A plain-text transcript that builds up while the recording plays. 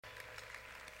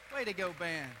Way to go,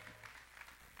 band.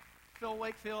 Phil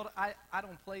Wakefield, I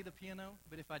don't play the piano,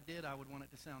 but if I did, I would want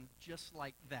it to sound just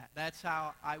like that. That's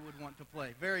how I would want to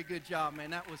play. Very good job, man.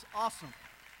 That was awesome.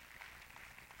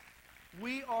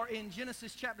 We are in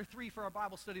Genesis chapter 3 for our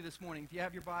Bible study this morning. If you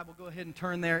have your Bible, go ahead and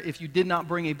turn there. If you did not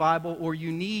bring a Bible or you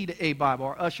need a Bible,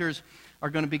 our ushers are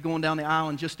going to be going down the aisle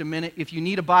in just a minute. If you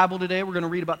need a Bible today, we're going to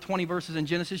read about 20 verses in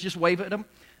Genesis. Just wave at them.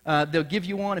 They'll give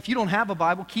you one. If you don't have a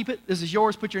Bible, keep it. This is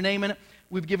yours. Put your name in it.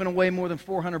 We've given away more than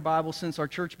 400 Bibles since our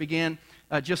church began,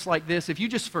 just like this. If you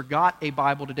just forgot a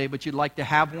Bible today, but you'd like to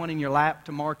have one in your lap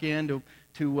to mark in,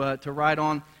 to write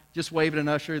on, just wave at an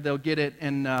usher. They'll get it,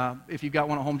 and if you've got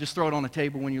one at home, just throw it on the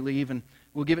table when you leave, and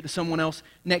we'll give it to someone else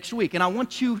next week. And I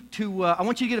want you to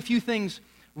get a few things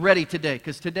ready today,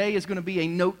 because today is going to be a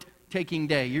note-taking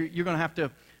day. You're going to have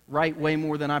to write way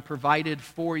more than I provided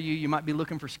for you. You might be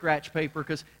looking for scratch paper,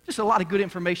 because just a lot of good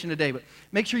information today. But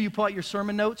make sure you pull out your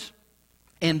sermon notes.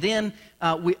 And then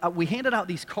we handed out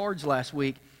these cards last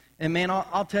week, and man,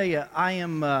 I'll tell you,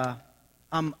 I'm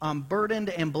burdened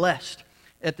and blessed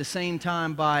at the same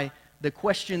time by the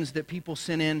questions that people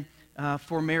sent in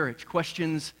for marriage.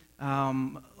 Questions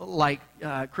like,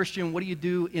 Christian, what do you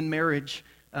do in marriage?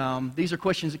 These are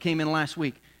questions that came in last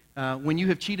week. When you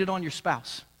have cheated on your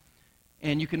spouse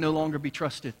and you can no longer be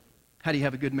trusted, how do you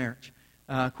have a good marriage?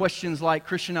 Questions like,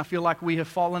 Christian, I feel like we have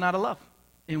fallen out of love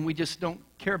and we just don't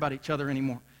care about each other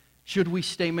anymore. Should we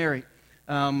stay married?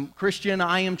 Christian,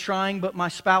 I am trying, but my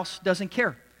spouse doesn't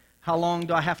care. How long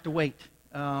do I have to wait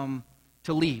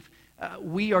to leave?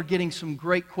 We are getting some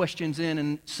great questions in,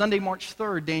 and Sunday, March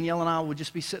 3rd, Danielle and I will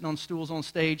just be sitting on stools on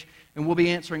stage, and we'll be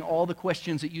answering all the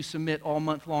questions that you submit all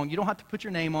month long. You don't have to put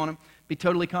your name on them, be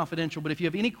totally confidential, but if you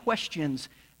have any questions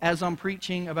as I'm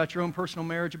preaching about your own personal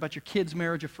marriage, about your kid's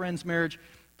marriage, a friend's marriage,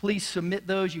 please submit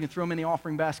those. You can throw them in the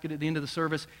offering basket at the end of the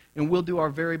service, and we'll do our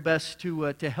very best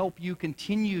to help you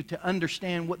continue to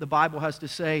understand what the Bible has to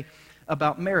say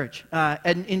about marriage.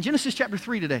 And in Genesis chapter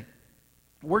 3 today,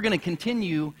 we're going to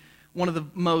continue one of the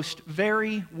most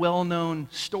very well-known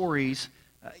stories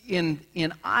in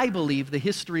I believe, the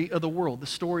history of the world, the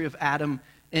story of Adam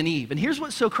and Eve. And here's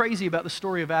what's so crazy about the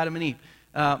story of Adam and Eve.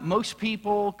 Most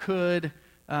people could,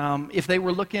 if they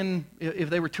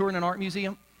were touring an art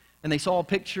museum, and they saw a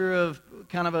picture of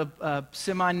kind of a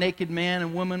semi-naked man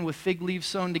and woman with fig leaves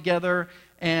sewn together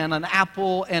and an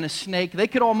apple and a snake, they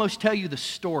could almost tell you the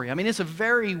story. I mean, it's a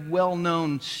very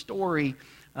well-known story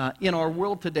in our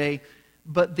world today,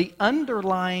 but the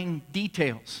underlying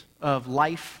details of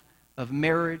life, of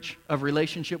marriage, of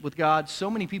relationship with God,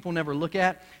 so many people never look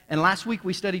at. And last week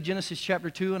we studied Genesis chapter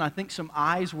 2, and I think some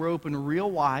eyes were opened real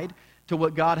wide to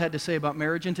what God had to say about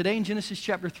marriage. And today in Genesis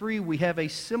chapter 3, we have a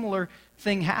similar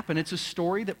thing happen. It's a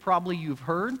story that probably you've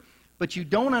heard, but you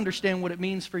don't understand what it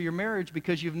means for your marriage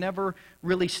because you've never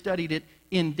really studied it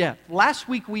in depth. Last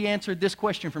week we answered this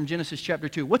question from Genesis chapter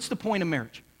 2. What's the point of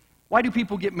marriage? Why do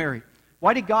people get married?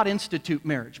 Why did God institute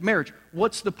marriage? Marriage,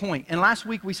 what's the point? And last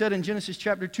week we said in Genesis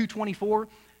chapter 2:24,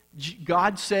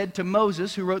 God said to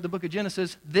Moses, who wrote the book of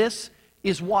Genesis, this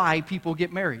is why people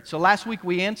get married. So last week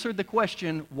we answered the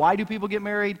question, why do people get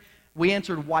married? We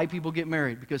answered why people get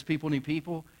married, because people need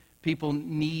people. People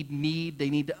need.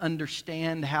 They need to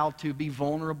understand how to be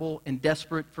vulnerable and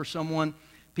desperate for someone.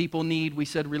 People need, we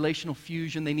said, relational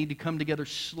fusion. They need to come together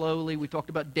slowly. We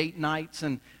talked about date nights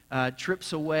and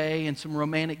trips away and some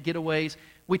romantic getaways.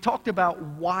 We talked about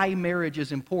why marriage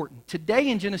is important. Today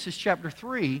in Genesis chapter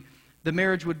 3,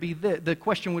 the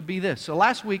question would be this. So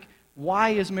last week, why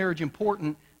is marriage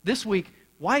important? This week,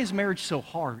 why is marriage so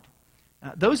hard?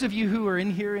 Those of you who are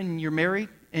in here and you're married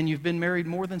and you've been married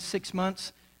more than 6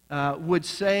 months would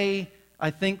say, I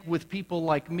think with people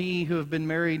like me who have been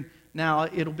married now,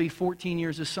 it'll be 14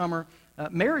 years this summer,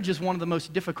 marriage is one of the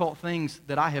most difficult things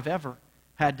that I have ever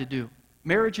had to do.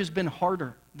 Marriage has been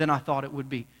harder than I thought it would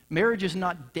be. Marriage is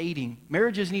not dating.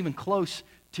 Marriage isn't even close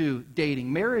to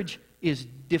dating. Marriage is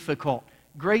difficult.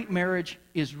 Great marriage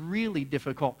is really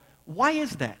difficult. Why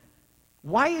is that?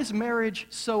 Why is marriage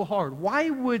so hard? Why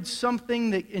would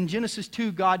something that in Genesis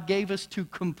 2 God gave us to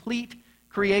complete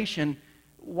creation,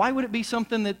 why would it be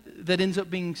something that ends up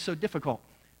being so difficult?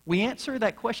 We answer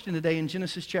that question today in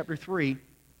Genesis chapter 3.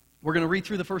 We're going to read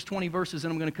through the first 20 verses,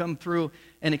 and I'm going to come through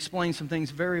and explain some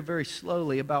things very, very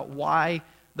slowly about why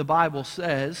the Bible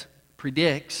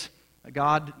predicts,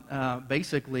 God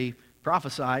basically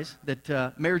prophesies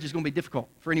that marriage is going to be difficult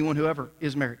for anyone who ever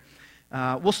is married.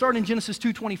 We'll start in Genesis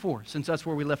 2:24, since that's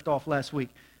where we left off last week.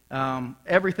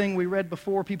 Everything we read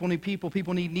before, people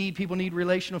need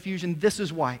relational fusion. This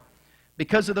is why.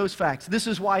 Because of those facts, this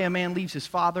is why a man leaves his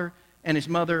father and his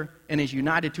mother and is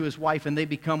united to his wife, and they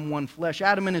become one flesh.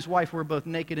 Adam and his wife were both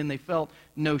naked, and they felt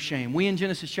no shame. We in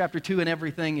Genesis chapter 2, and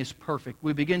everything is perfect.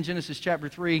 We begin Genesis chapter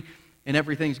 3, and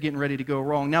everything's getting ready to go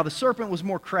wrong. Now the serpent was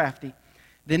more crafty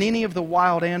than any of the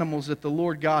wild animals that the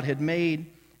Lord God had made.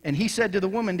 And he said to the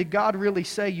woman, did God really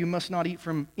say you must not eat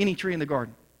from any tree in the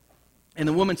garden? And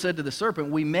the woman said to the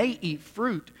serpent, we may eat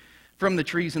fruit from the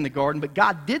trees in the garden, but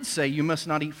God did say you must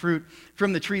not eat fruit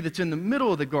from the tree that's in the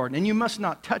middle of the garden, and you must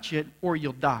not touch it or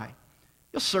you'll die.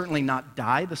 You'll certainly not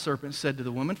die, the serpent said to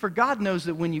the woman, for God knows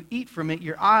that when you eat from it,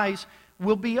 your eyes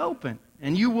will be open,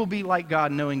 and you will be like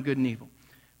God, knowing good and evil.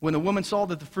 When the woman saw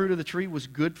that the fruit of the tree was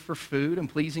good for food and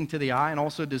pleasing to the eye and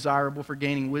also desirable for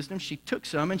gaining wisdom, she took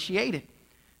some and she ate it.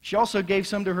 She also gave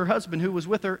some to her husband who was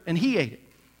with her, and he ate it.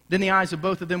 Then the eyes of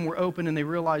both of them were open, and they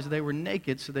realized they were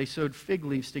naked, so they sewed fig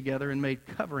leaves together and made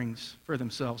coverings for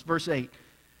themselves. Verse 8,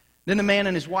 then the man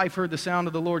and his wife heard the sound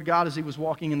of the Lord God as he was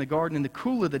walking in the garden in the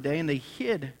cool of the day, and they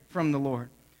hid from the Lord.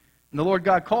 And the Lord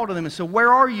God called to them and said,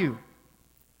 where are you?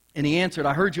 And he answered,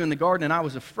 I heard you in the garden, and I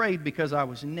was afraid because I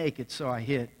was naked, so I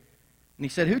hid. And he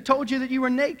said, who told you that you were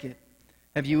naked?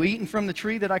 Have you eaten from the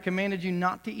tree that I commanded you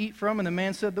not to eat from? And the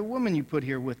man said, the woman you put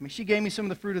here with me. She gave me some of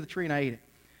the fruit of the tree, and I ate it.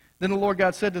 Then the Lord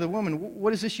God said to the woman,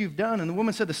 what is this you've done? And the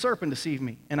woman said, the serpent deceived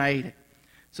me, and I ate it.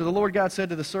 So the Lord God said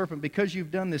to the serpent, because you've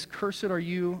done this, cursed are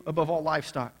you above all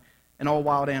livestock and all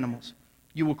wild animals.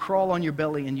 You will crawl on your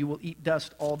belly, and you will eat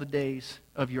dust all the days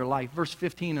of your life. Verse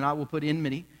 15, and I will put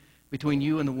enmity between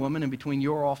you and the woman, and between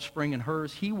your offspring and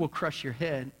hers. He will crush your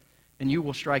head, and you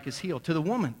will strike his heel. To the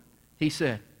woman, he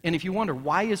said, and if you wonder,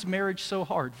 why is marriage so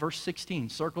hard? Verse 16,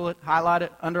 circle it, highlight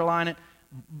it, underline it,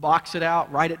 box it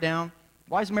out, write it down.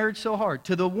 Why is marriage so hard?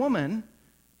 To the woman,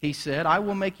 he said, I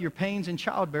will make your pains in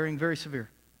childbearing very severe,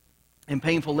 and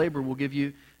painful labor will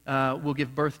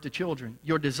give birth to children.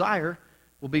 Your desire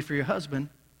will be for your husband,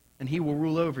 and he will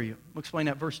rule over you. We'll explain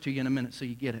that verse to you in a minute so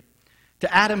you get it.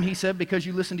 To Adam, he said, because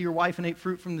you listened to your wife and ate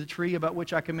fruit from the tree about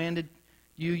which I commanded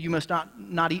you, you must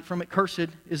not eat from it. Cursed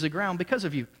is the ground because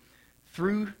of you.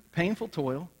 Through painful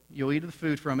toil, you'll eat of the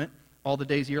food from it all the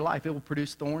days of your life. It will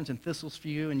produce thorns and thistles for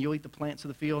you, and you'll eat the plants of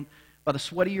the field. By the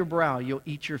sweat of your brow, you'll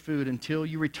eat your food until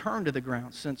you return to the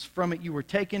ground, since from it you were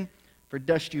taken. For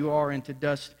dust you are, and to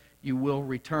dust you will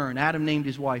return. Adam named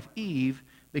his wife Eve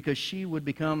because she would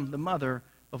become the mother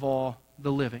of all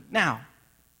the living. Now,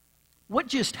 what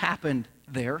just happened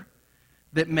there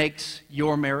that makes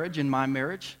your marriage and my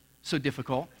marriage so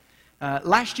difficult?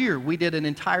 Last year, we did an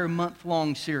entire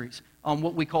month-long series on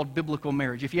what we called biblical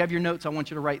marriage. If you have your notes, I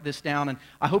want you to write this down, and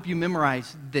I hope you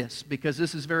memorize this because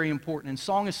this is very important. In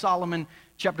Song of Solomon,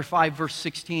 chapter 5, verse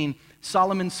 16,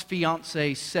 Solomon's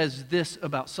fiancée says this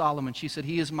about Solomon. She said,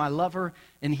 he is my lover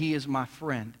and he is my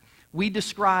friend. We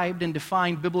described and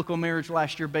defined biblical marriage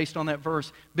last year based on that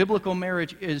verse. Biblical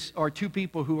marriage are two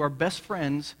people who are best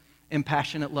friends and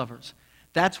passionate lovers.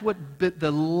 That's what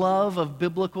the love of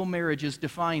biblical marriage is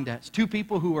defined as. Two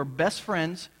people who are best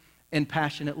friends and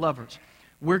passionate lovers.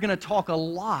 We're going to talk a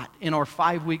lot in our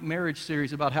 5-week marriage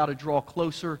series about how to draw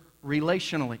closer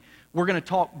relationally. We're going to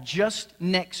talk just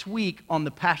next week on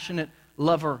the passionate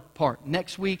lover part.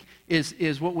 Next week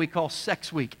is what we call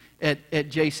Sex Week at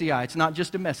JCI. It's not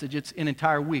just a message, it's an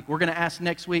entire week. We're going to ask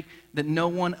next week that no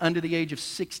one under the age of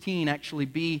 16 actually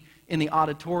be in the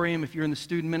auditorium. If you're in the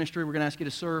student ministry, we're going to ask you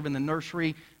to serve in the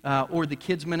nursery or the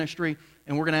kids ministry.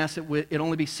 And we're going to ask that it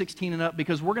only be 16 and up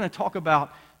because we're going to talk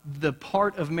about the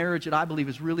part of marriage that I believe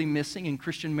is really missing in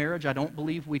Christian marriage. I don't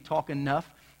believe we talk enough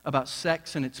about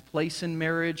sex and its place in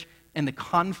marriage and the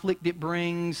conflict it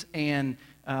brings and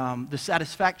the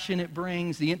satisfaction it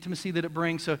brings, the intimacy that it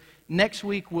brings. So next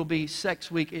week will be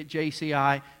Sex Week at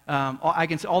JCI. I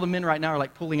can see all the men right now are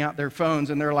like pulling out their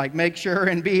phones and they're like, make sure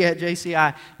and be at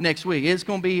JCI next week. It's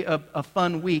going to be a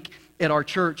fun week at our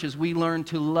church as we learn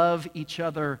to love each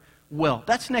other well.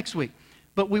 That's next week.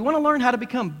 But we want to learn how to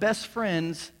become best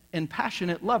friends and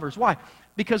passionate lovers. Why?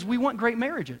 Because we want great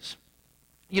marriages.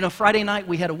 You know, Friday night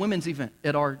we had a women's event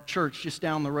at our church just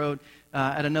down the road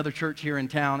at another church here in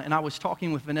town. And I was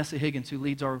talking with Vanessa Higgins, who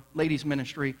leads our ladies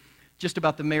ministry, just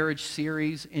about the marriage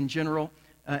series in general.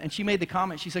 And she made the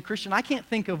comment, she said, Christian, I can't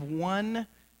think of one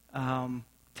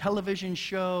television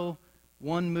show,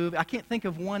 one movie. I can't think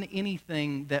of one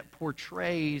anything that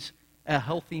portrays a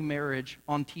healthy marriage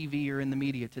on TV or in the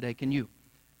media today. Can you?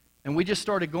 And we just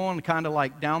started going kind of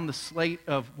like down the slate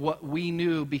of what we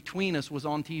knew between us was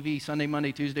on TV Sunday,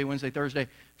 Monday, Tuesday, Wednesday, Thursday,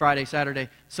 Friday, Saturday,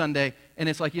 Sunday. And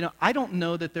it's like, you know, I don't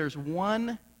know that there's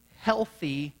one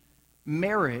healthy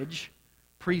marriage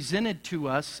presented to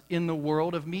us in the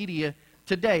world of media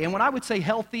today. And when I would say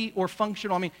healthy or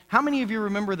functional, I mean, how many of you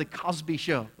remember the Cosby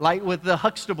Show, like with the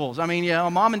Huxtables? I mean,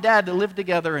 mom and dad that lived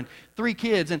together and 3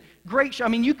 kids, and great show. I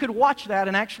mean, you could watch that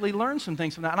and actually learn some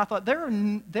things from that. And I thought,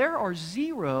 there are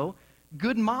 0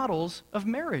 good models of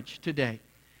marriage today.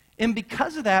 And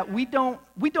because of that, we don't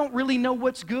really know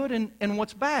what's good and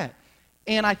what's bad.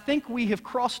 And I think we have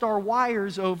crossed our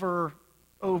wires over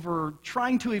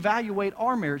trying to evaluate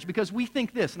our marriage, because we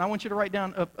think this, and I want you to write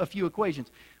down a few equations.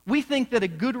 We think that a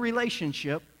good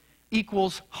relationship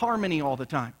equals harmony all the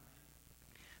time.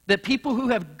 That people who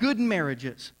have good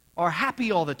marriages are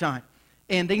happy all the time,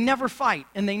 and they never fight,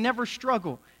 and they never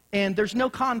struggle, and there's no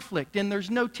conflict, and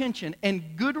there's no tension, and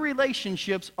good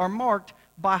relationships are marked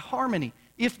by harmony.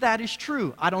 If that is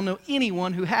true, I don't know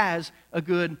anyone who has a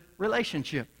good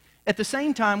relationship. At the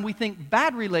same time, we think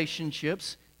bad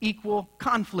relationships equal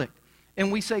conflict.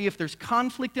 And we say if there's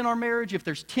conflict in our marriage, if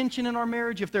there's tension in our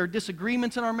marriage, if there are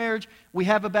disagreements in our marriage, we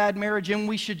have a bad marriage and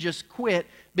we should just quit,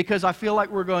 because I feel like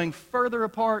we're going further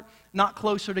apart, not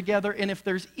closer together. And if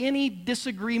there's any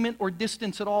disagreement or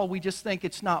distance at all, we just think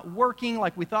it's not working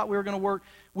like we thought we were going to work,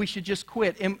 we should just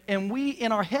quit. And we,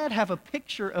 in our head, have a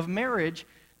picture of marriage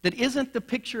that isn't the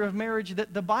picture of marriage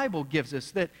that the Bible gives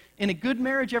us. That in a good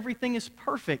marriage, everything is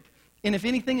perfect. And if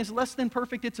anything is less than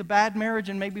perfect, it's a bad marriage,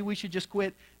 and maybe we should just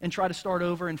quit and try to start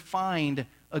over and find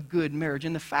a good marriage.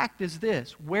 And the fact is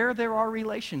this: where there are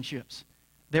relationships,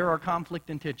 there are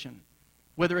conflict and tension.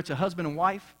 Whether it's a husband and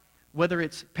wife, whether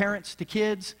it's parents to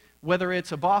kids, whether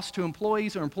it's a boss to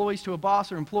employees, or employees to a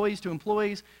boss, or employees to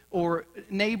employees, or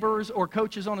neighbors, or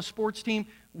coaches on a sports team,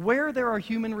 where there are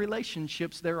human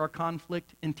relationships, there are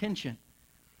conflict and tension.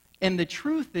 And the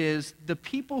truth is, the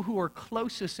people who are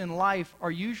closest in life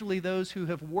are usually those who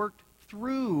have worked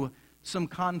through some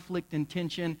conflict and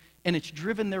tension, and it's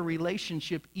driven their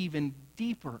relationship even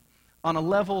deeper on a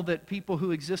level that people who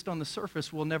exist on the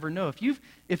surface will never know.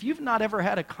 If you've not ever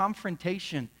had a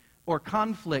confrontation or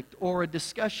conflict or a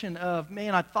discussion of,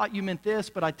 man, I thought you meant this,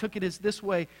 but I took it as this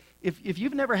way, if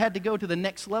you've never had to go to the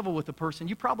next level with a person,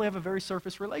 you probably have a very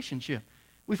surface relationship.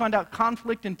 We find out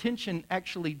conflict and tension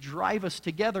actually drive us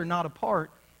together, not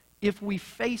apart, if we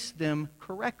face them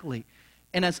correctly.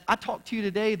 And as I talk to you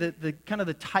today, the kind of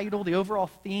the title, the overall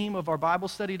theme of our Bible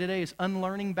study today is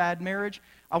Unlearning Bad Marriage.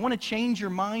 I want to change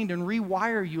your mind and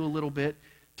rewire you a little bit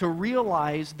to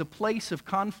realize the place of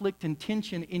conflict and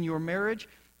tension in your marriage,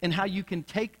 and how you can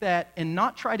take that and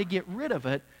not try to get rid of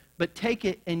it, but take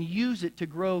it and use it to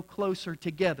grow closer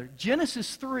together.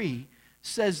 Genesis 3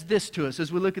 says this to us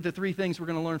as we look at the 3 things we're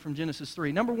going to learn from Genesis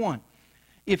 3. Number 1,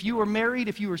 if you are married,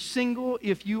 if you are single,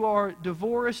 if you are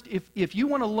divorced, if you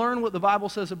want to learn what the Bible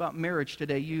says about marriage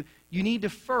today, you need to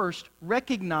first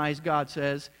recognize, God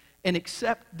says, and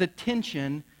accept the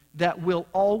tension that will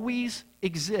always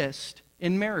exist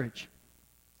in marriage.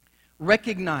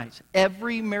 Recognize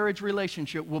every marriage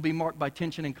relationship will be marked by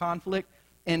tension and conflict,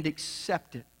 and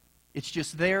accept it. It's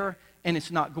just there, and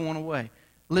it's not going away.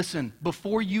 Listen,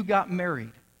 before you got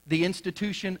married, the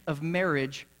institution of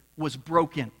marriage was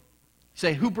broken.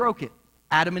 Say, who broke it?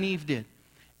 Adam and Eve did.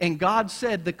 And God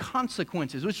said the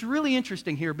consequences, which is really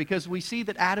interesting here, because we see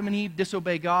that Adam and Eve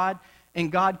disobey God, and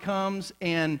God comes,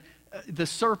 and the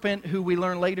serpent, who we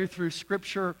learn later through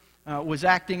Scripture, was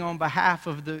acting on behalf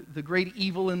of the great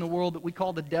evil in the world that we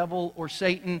call the devil or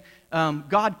Satan.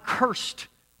 God cursed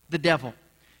the devil,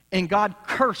 and God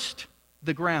cursed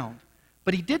the ground.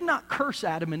 But he did not curse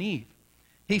Adam and Eve.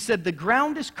 He said, the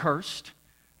ground is cursed,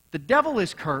 the devil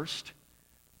is cursed,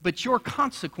 but your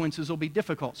consequences will be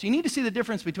difficult. So you need to see the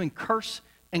difference between curse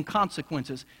and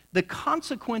consequences. The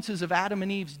consequences of Adam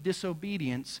and Eve's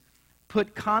disobedience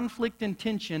put conflict and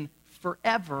tension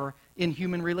forever in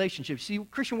human relationships. See,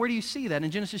 Christian, where do you see that? In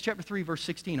Genesis chapter 3, verse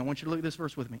 16. I want you to look at this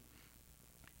verse with me.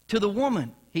 To the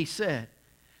woman, he said,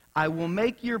 I will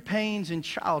make your pains in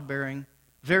childbearing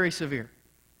very severe.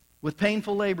 With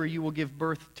painful labor, you will give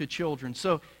birth to children.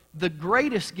 So the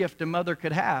greatest gift a mother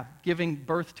could have, giving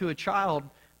birth to a child,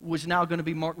 was now going to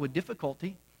be marked with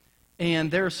difficulty.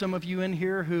 And there are some of you in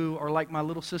here who are like my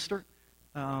little sister,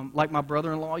 like my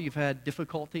brother-in-law. You've had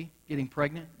difficulty getting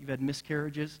pregnant. You've had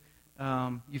miscarriages.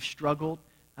 You've struggled.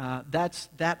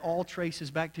 That all traces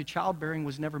back to childbearing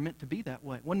was never meant to be that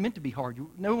way. It wasn't meant to be hard.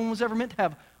 No one was ever meant to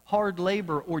have hard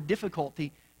labor or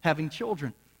difficulty having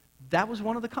children. That was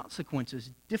one of the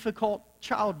consequences, difficult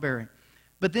childbearing.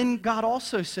 But then God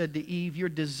also said to Eve, your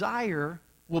desire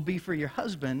will be for your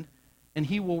husband, and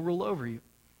he will rule over you.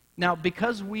 Now,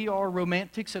 because we are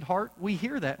romantics at heart, we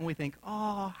hear that and we think,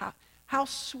 oh, how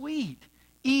sweet.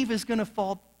 Eve is going to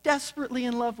fall desperately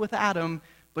in love with Adam,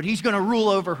 but he's going to rule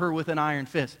over her with an iron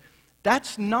fist.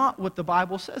 That's not what the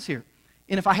Bible says here.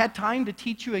 And if I had time to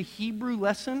teach you a Hebrew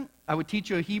lesson, I would teach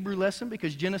you a Hebrew lesson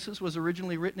because Genesis was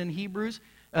originally written in Hebrews,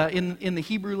 in the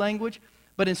Hebrew language.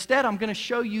 But instead, I'm going to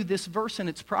show you this verse in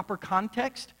its proper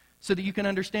context so that you can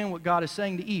understand what God is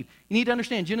saying to Eve. You need to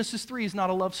understand, Genesis 3 is not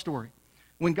a love story.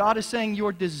 When God is saying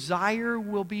your desire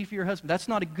will be for your husband, that's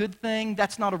not a good thing.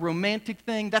 That's not a romantic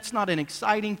thing. That's not an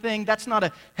exciting thing. That's not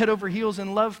a head over heels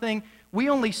in love thing. We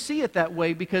only see it that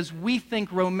way because we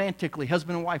think romantically.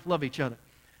 Husband and wife love each other.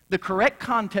 The correct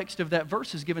context of that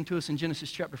verse is given to us in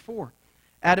Genesis chapter 4.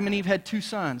 Adam and Eve had two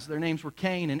sons. Their names were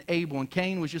Cain and Abel. And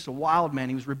Cain was just a wild man.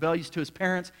 He was rebellious to his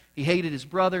parents. He hated his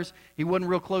brothers. He wasn't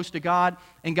real close to God.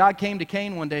 And God came to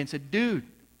Cain one day and said, dude,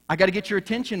 I got to get your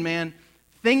attention, man.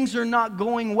 Things are not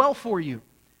going well for you.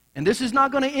 And this is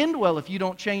not going to end well if you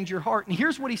don't change your heart. And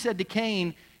here's what he said to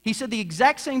Cain. He said the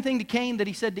exact same thing to Cain that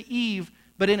he said to Eve,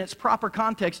 but in its proper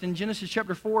context. In Genesis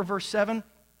chapter 4, verse 7,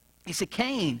 he said,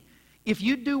 Cain, if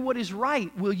you do what is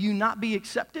right, will you not be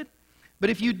accepted? But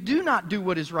if you do not do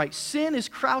what is right, sin is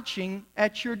crouching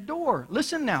at your door.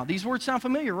 Listen now, these words sound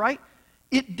familiar, right?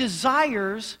 It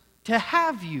desires to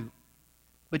have you,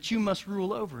 but you must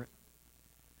rule over it.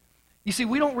 You see,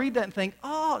 we don't read that and think,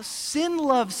 oh, sin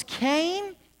loves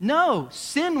Cain. No,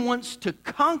 sin wants to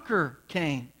conquer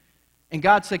Cain. And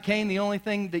God said, Cain, the only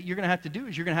thing that you're going to have to do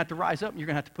is you're going to have to rise up and you're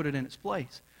going to have to put it in its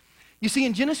place. You see,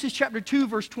 in Genesis chapter 2,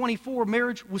 verse 24,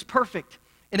 marriage was perfect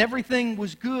and everything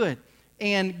was good.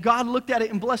 And God looked at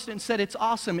it and blessed it and said, it's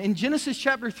awesome. In Genesis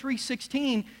chapter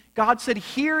 3:16, God said,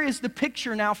 here is the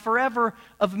picture now forever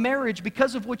of marriage.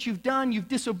 Because of what you've done, you've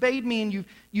disobeyed me and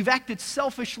you've acted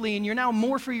selfishly and you're now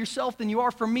more for yourself than you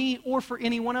are for me or for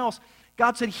anyone else.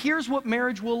 God said, here's what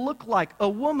marriage will look like. A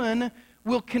woman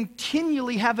will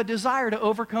continually have a desire to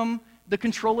overcome the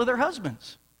control of their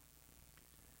husbands.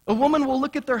 A woman will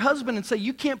look at their husband and say,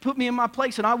 you can't put me in my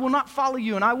place and I will not follow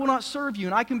you and I will not serve you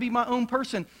and I can be my own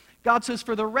person. God says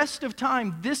for the rest of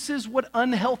time, this is what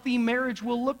unhealthy marriage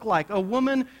will look like. A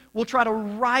woman will try to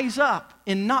rise up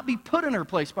and not be put in her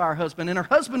place by her husband. And her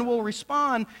husband will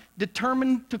respond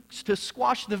determined to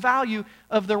squash the value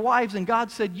of their wives. And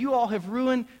God said, you all have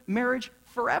ruined marriage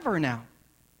forever now.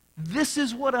 This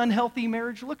is what unhealthy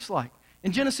marriage looks like.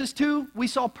 In Genesis 2, we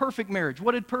saw perfect marriage.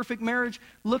 What did perfect marriage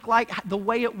look like? The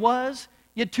way it was,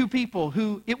 you had two people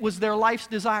who it was their life's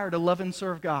desire to love and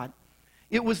serve God.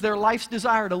 It was their life's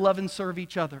desire to love and serve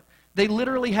each other. They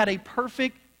literally had a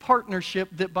perfect partnership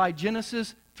that by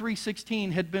Genesis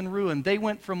 3:16 had been ruined. They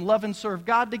went from love and serve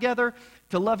God together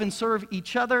to love and serve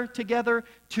each other together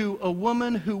to a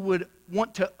woman who would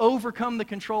want to overcome the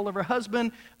control of her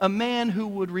husband, a man who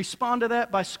would respond to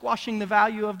that by squashing the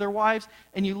value of their wives.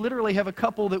 And you literally have a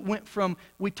couple that went from,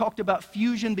 we talked about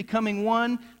fusion, becoming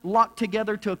one, locked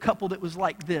together, to a couple that was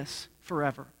like this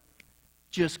forever.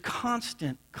 Just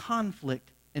constant conflict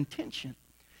and tension.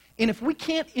 And if we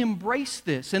can't embrace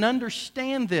this and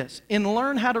understand this and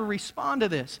learn how to respond to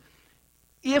this,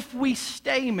 if we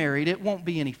stay married, it won't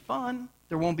be any fun.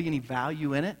 There won't be any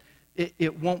value in it.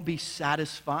 It won't be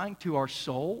satisfying to our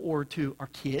soul or to our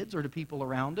kids or to people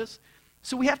around us.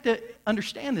 So we have to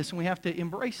understand this and we have to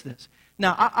embrace this.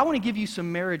 Now, I want to give you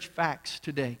some marriage facts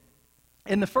today.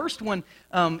 And the first one,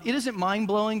 it isn't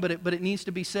mind-blowing, but it needs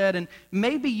to be said. And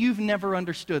maybe you've never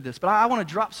understood this, but I want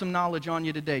to drop some knowledge on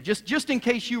you today, just in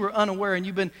case you were unaware and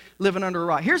you've been living under a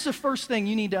rock. Here's the first thing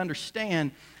you need to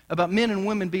understand about men and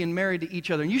women being married to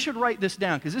each other. And you should write this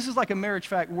down, because this is like a marriage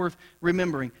fact worth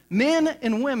remembering. Men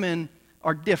and women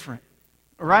are different,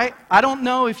 all right? I don't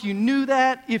know if you knew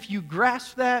that, if you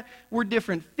grasped that. We're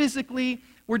different physically.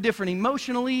 We're different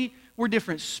emotionally. We're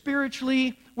different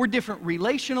spiritually. We're different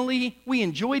relationally. We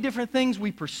enjoy different things.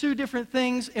 We pursue different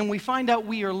things. And we find out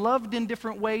we are loved in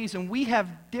different ways. And we have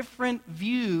different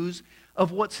views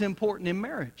of what's important in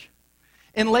marriage.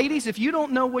 And ladies, if you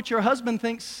don't know what your husband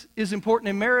thinks is important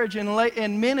in marriage,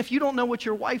 and men, if you don't know what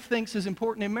your wife thinks is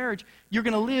important in marriage, you're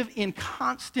going to live in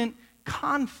constant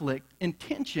conflict and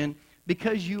tension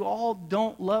because you all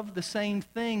don't love the same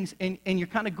things. And you're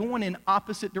kind of going in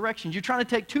opposite directions. You're trying to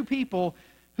take two people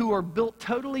who are built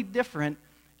totally different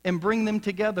and bring them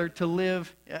together to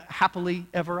live happily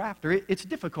ever after. It's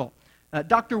difficult.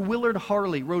 Dr. Willard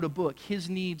Harley wrote a book, His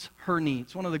Needs, Her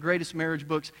Needs, one of the greatest marriage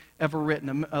books ever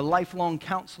written, a lifelong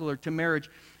counselor to marriage.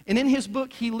 And in his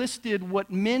book, he listed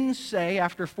what men say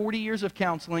after 40 years of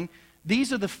counseling.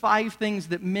 These are the 5 things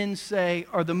that men say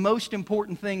are the most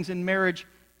important things in marriage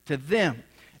to them.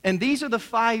 And these are the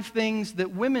 5 things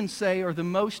that women say are the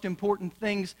most important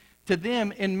things to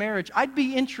them in marriage. I'd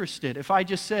be interested if I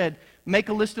just said, make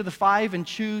a list of the 5 and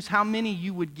choose how many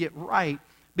you would get right,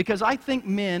 because I think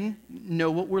men know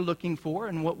what we're looking for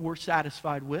and what we're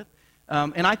satisfied with.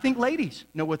 And I think ladies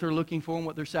know what they're looking for and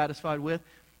what they're satisfied with.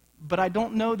 But I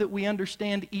don't know that we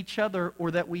understand each other or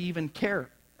that we even care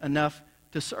enough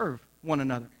to serve one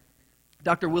another.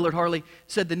 Dr. Willard Harley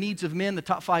said the needs of men, the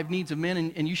top 5 needs of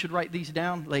men, and you should write these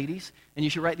down, ladies, and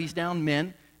you should write these down,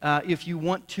 men, if you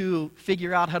want to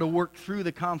figure out how to work through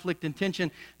the conflict and tension.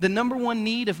 The number one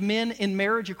need of men in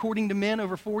marriage, according to men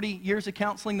over 40 years of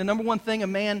counseling, the number one thing a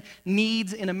man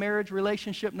needs in a marriage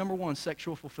relationship, number one,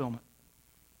 sexual fulfillment.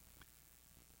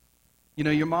 You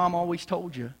know, your mom always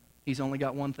told you he's only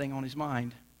got one thing on his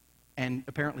mind. And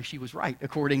apparently she was right,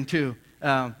 according to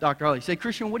Dr. Harley. Say,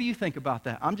 Christian, what do you think about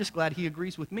that? I'm just glad he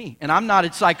agrees with me. And I'm not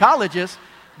a psychologist,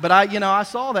 but I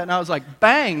saw that and I was like,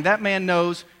 bang, that man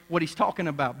knows what he's talking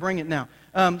about. Bring it now.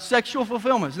 Sexual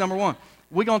fulfillment is number one.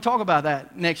 We're going to talk about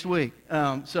that next week.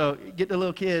 So get the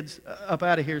little kids up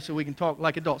out of here so we can talk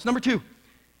like adults. Number 2,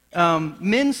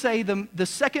 men say the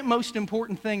second most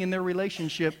important thing in their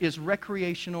relationship is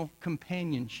recreational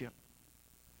companionship.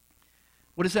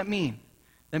 What does that mean?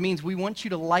 That means we want you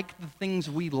to like the things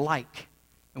we like,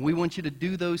 and we want you to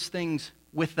do those things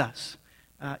with us.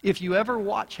 If you ever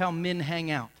watch how men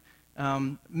hang out,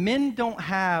 men don't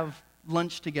have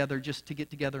lunch together just to get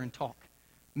together and talk.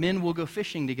 Men will go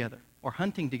fishing together, or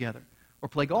hunting together, or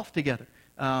play golf together.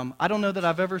 I don't know that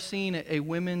I've ever seen a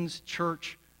women's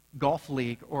church golf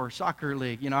league or soccer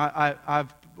league. You know,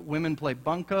 women play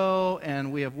bunco,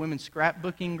 and we have women's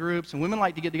scrapbooking groups, and women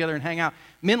like to get together and hang out.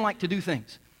 Men like to do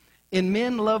things. And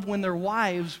men love when their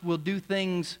wives will do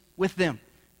things with them.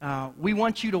 We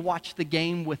want you to watch the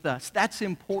game with us. That's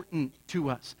important to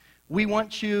us. We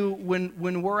want you,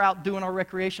 when we're out doing our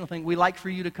recreational thing, we like for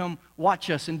you to come watch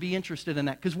us and be interested in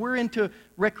that because we're into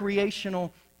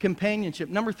recreational companionship.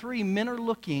 Number 3, men are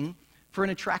looking for an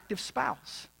attractive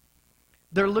spouse.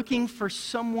 They're looking for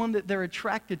someone that they're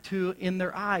attracted to in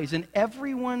their eyes, and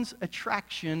everyone's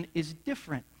attraction is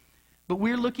different. But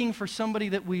we're looking for somebody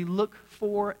that we look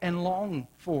for and long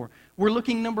for. We're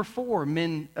looking, number 4,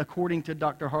 men, according to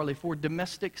Dr. Harley, for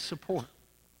domestic support.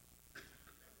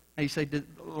 Now you say,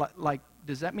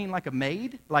 does that mean like a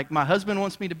maid? Like my husband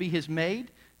wants me to be his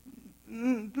maid?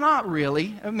 Not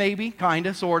really. Maybe, kind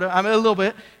of, sort of. I mean, a little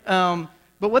bit. But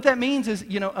what that means is,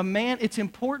 a man, it's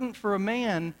important for a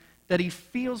man that he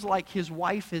feels like his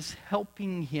wife is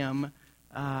helping him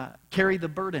carry the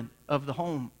burden of the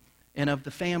home and of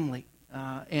the family.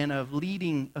 And of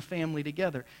leading a family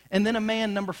together. And then a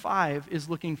man, number 5, is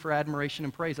looking for admiration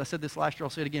and praise. I said this last year, I'll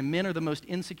say it again. Men are the most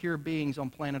insecure beings on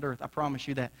planet Earth. I promise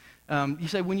you that. You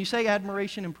say, when you say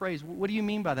admiration and praise, what do you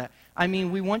mean by that? I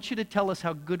mean, we want you to tell us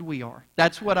how good we are.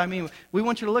 That's what I mean. We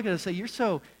want you to look at us and say, you're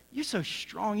so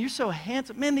strong. You're so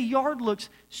handsome. Man, the yard looks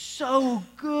so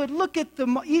good. Look at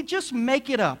you just make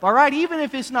it up, all right? Even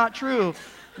if it's not true.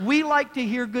 We like to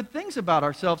hear good things about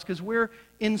ourselves because we're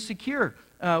insecure.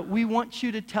 We want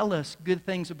you to tell us good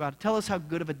things about it. Tell us how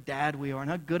good of a dad we are and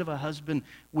how good of a husband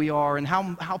we are and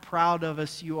how proud of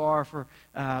us you are for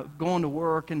going to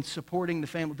work and supporting the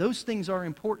family. Those things are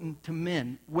important to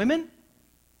men. Women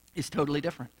is totally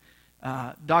different.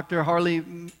 Dr. Harley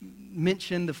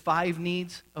mentioned the 5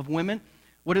 needs of women.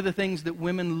 What are the things that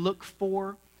women look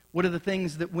for? What are the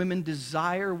things that women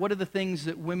desire? What are the things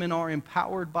that women are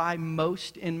empowered by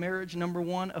most in marriage? Number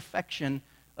 1, affection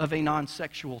of a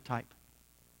non-sexual type.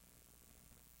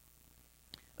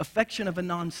 Affection of a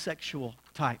non-sexual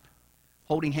type.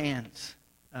 Holding hands.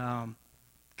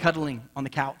 Cuddling on the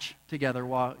couch together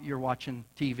while you're watching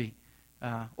TV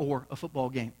or a football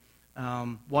game.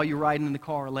 While you're riding in the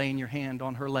car, laying your hand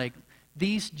on her leg.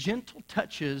 These gentle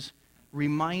touches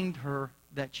remind her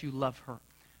that you love her.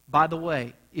 By the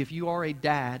way, if you are a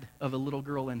dad of a little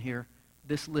girl in here,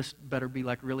 this list better be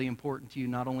like really important to you,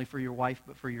 not only for your wife,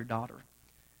 but for your daughter.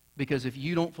 Because if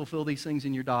you don't fulfill these things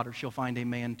in your daughter, she'll find a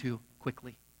man too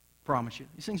quickly. Promise you.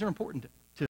 These things are important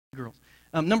to girls.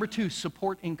 Number 2,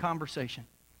 support in conversation.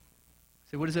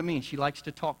 So what does that mean? She likes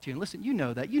to talk to you. And listen, you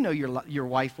know that. You know your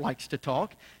wife likes to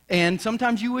talk. And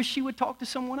sometimes you wish she would talk to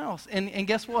someone else. And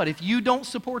guess what? If you don't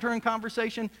support her in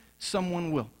conversation,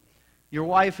 someone will. Your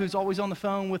wife who's always on the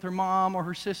phone with her mom or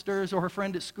her sisters or her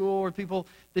friend at school or people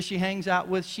that she hangs out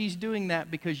with, she's doing that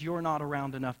because you're not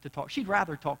around enough to talk. She'd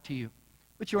rather talk to you,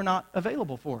 but you're not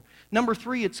available for her. Number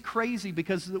 3, it's crazy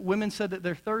because the women said that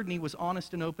their third need was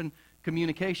honest and open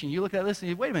communication. You look at this and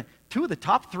you, wait a minute, 2 of the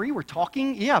top 3 were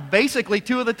talking? Yeah, basically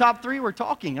 2 of the top 3 were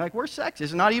talking. Like, where's sex?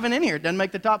 It's not even in here. It doesn't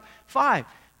make the top 5.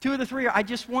 2 of the 3 are, I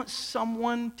just want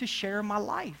someone to share my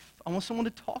life. I want someone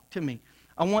to talk to me.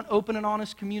 I want open and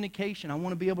honest communication. I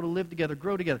want to be able to live together,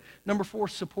 grow together. Number 4,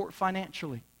 support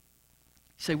financially. You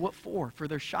say, what for? For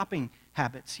their shopping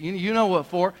habits. You know what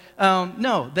for.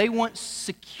 No, they want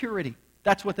security.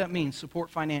 That's what that means, support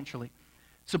financially.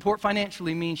 Support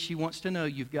financially means she wants to know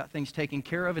you've got things taken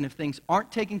care of, and if things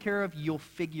aren't taken care of, you'll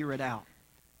figure it out.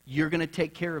 You're going to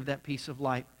take care of that piece of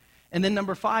life. And then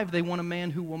number 5, they want a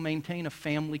man who will maintain a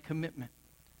family commitment,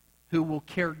 who will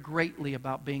care greatly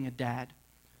about being a dad,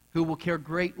 who will care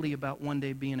greatly about one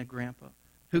day being a grandpa,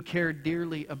 who care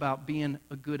dearly about being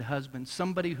a good husband,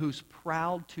 somebody who's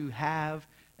proud to have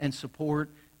and support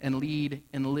and lead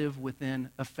and live within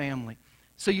a family.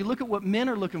 So you look at what men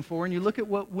are looking for and you look at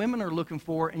what women are looking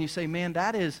for and you say, man,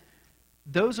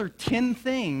 those are 10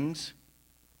 things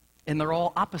and they're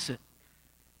all opposite.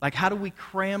 Like, how do we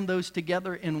cram those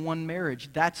together in one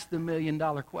marriage? That's the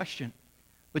million-dollar question.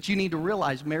 But you need to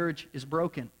realize marriage is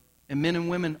broken, and men and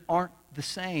women aren't the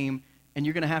same, and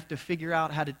you're going to have to figure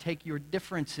out how to take your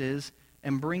differences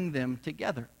and bring them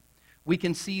together. We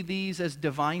can see these as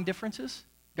divine differences.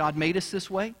 God made us this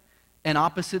way, and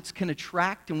opposites can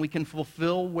attract, and we can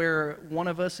fulfill where one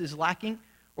of us is lacking,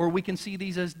 or we can see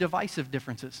these as divisive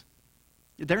differences.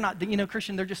 They're not,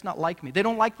 Christian, they're just not like me. They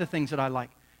don't like the things that I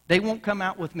like. They won't come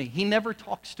out with me. He never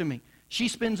talks to me. She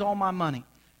spends all my money.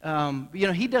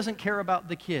 He doesn't care about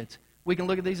the kids. We can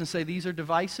look at these and say, these are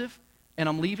divisive, and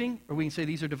I'm leaving, or we can say,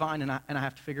 these are divine, and I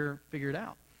have to figure it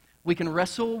out. We can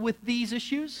wrestle with these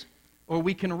issues, or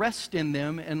we can rest in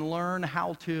them and learn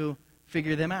how to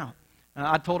figure them out.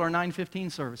 I told our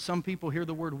 9:15 service, some people hear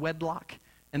the word wedlock,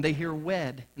 and they hear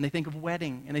wed, and they think of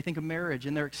wedding, and they think of marriage,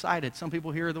 and they're excited. Some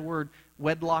people hear the word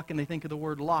wedlock, and they think of the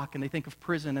word lock, and they think of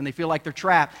prison, and they feel like they're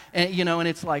trapped. And, and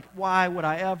it's like, why would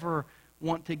I ever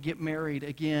want to get married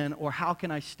again, or how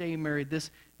can I stay married? This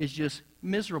is just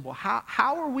miserable. How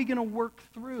are we going to work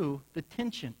through the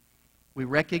tension? We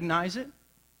recognize it.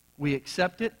 We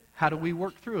accept it. How do we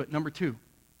work through it? Number 2,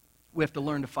 we have to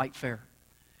learn to fight fair.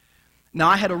 Now,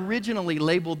 I had originally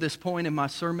labeled this point in my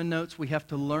sermon notes, we have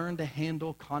to learn to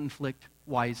handle conflict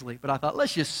wisely. But I thought,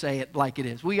 let's just say it like it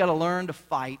is. We got to learn to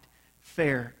fight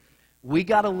fair. We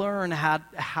got to learn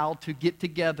how to get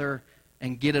together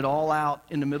and get it all out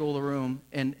in the middle of the room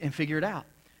and figure it out.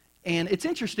 And it's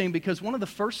interesting because one of the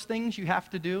first things you have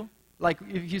to do, like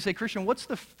if you say, Christian, what's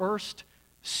the first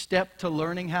step to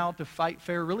learning how to fight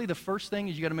fair? Really, the first thing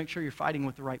is you got to make sure you're fighting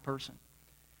with the right person.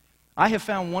 I have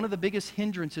found one of the biggest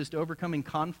hindrances to overcoming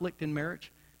conflict in marriage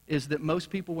is that most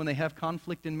people, when they have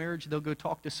conflict in marriage, they'll go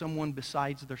talk to someone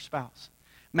besides their spouse.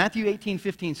 Matthew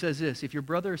 18:15 says this, if your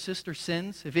brother or sister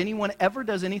sins, if anyone ever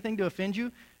does anything to offend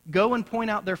you, go and point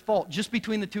out their fault just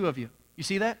between the two of you. You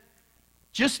see that?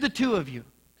 Just the two of you.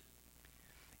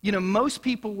 Most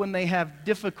people, when they have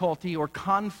difficulty or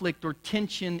conflict or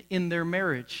tension in their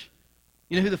marriage,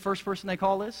 you know who the first person they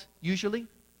call is, usually?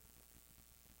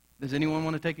 Does anyone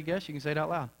want to take a guess? You can say it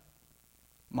out loud.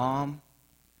 Mom,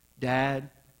 dad,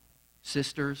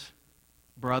 sisters,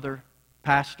 brother,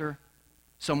 pastor,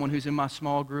 someone who's in my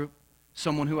small group,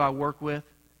 someone who I work with.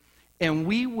 And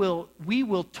we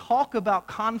will talk about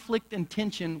conflict and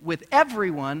tension with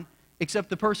everyone except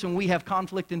the person we have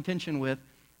conflict and tension with,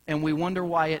 and we wonder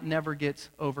why it never gets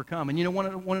overcome. And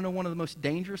want to know one of the most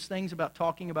dangerous things about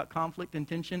talking about conflict and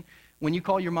tension? When you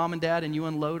call your mom and dad and you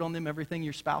unload on them everything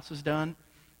your spouse has done,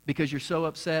 because you're so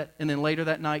upset, and then later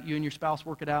that night you and your spouse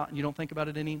work it out and you don't think about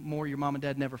it anymore, your mom and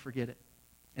dad never forget it.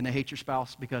 And they hate your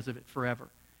spouse because of it forever.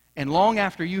 And long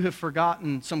after you have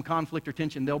forgotten some conflict or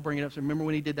tension, they'll bring it up. So remember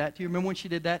when he did that to you? Remember when she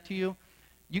did that to you?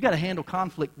 You got to handle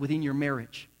conflict within your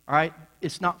marriage, all right?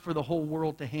 It's not for the whole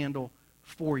world to handle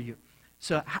for you.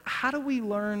 So how do we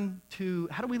learn to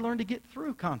get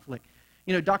through conflict?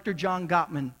 Dr. John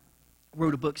Gottman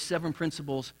wrote a book, 7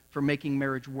 Principles for Making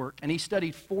Marriage Work. And he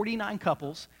studied 49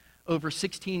 couples over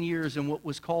 16 years in what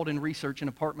was called in research an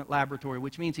apartment laboratory,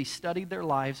 which means he studied their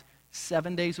lives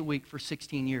 7 days a week for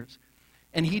 16 years.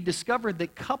 And he discovered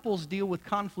that couples deal with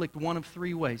conflict one of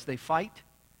 3 ways. They fight,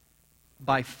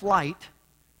 by flight,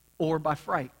 or by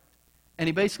fright. And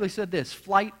he basically said this,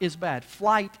 flight is bad.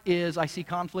 Flight is I see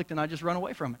conflict and I just run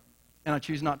away from it, and I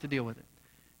choose not to deal with it.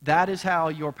 That is how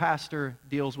your pastor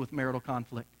deals with marital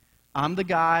conflict. I'm the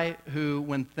guy who,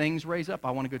 when things raise up,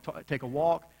 I want to go take a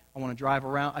walk. I want to drive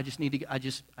around. I just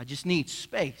need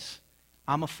space.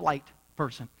 I'm a flight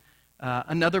person.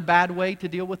 Another bad way to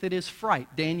deal with it is fright.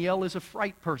 Danielle is a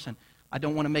fright person. I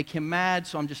don't want to make him mad,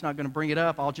 so I'm just not going to bring it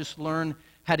up. I'll just learn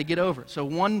how to get over it. So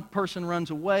one person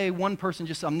runs away. One person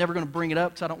just, I'm never going to bring it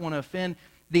up because I don't want to offend.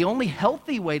 The only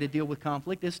healthy way to deal with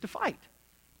conflict is to fight.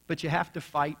 But you have to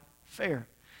fight fair.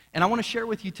 And I want to share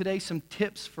with you today some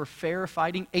tips for fair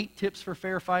fighting, 8 tips for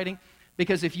fair fighting,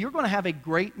 because if you're going to have a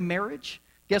great marriage,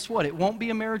 guess what? It won't be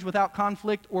a marriage without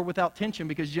conflict or without tension,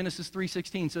 because Genesis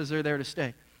 3:16 says they're there to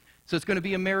stay. So it's going to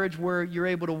be a marriage where you're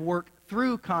able to work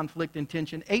through conflict and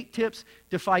tension. 8 tips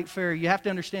to fight fair. You have to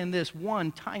understand this.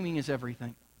 1, timing is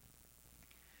everything.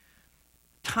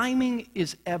 Timing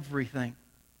is everything.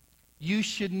 You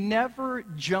should never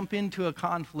jump into a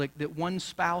conflict that one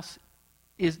spouse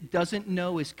doesn't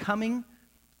know is coming,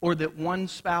 or that one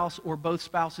spouse or both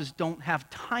spouses don't have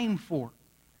time for.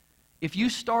 If you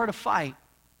start a fight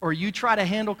or you try to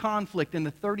handle conflict in the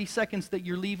 30 seconds that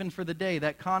you're leaving for the day,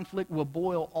 that conflict will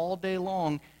boil all day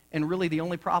long, and really the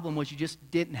only problem was you just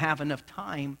didn't have enough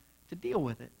time to deal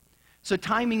with it. So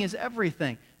timing is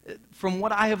everything. From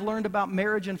what I have learned about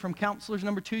marriage and from counselors,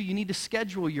 number 2, you need to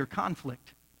schedule your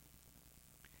conflict.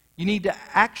 You need to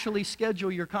actually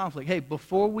schedule your conflict. Hey,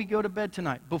 before we go to bed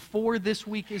tonight, before this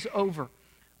week is over,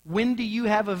 when do you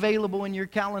have available in your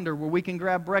calendar where we can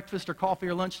grab breakfast or coffee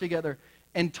or lunch together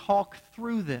and talk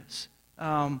through this?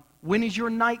 When is your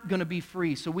night going to be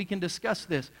free so we can discuss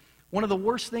this? One of the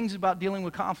worst things about dealing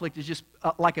with conflict is just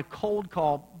like a cold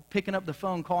call, picking up the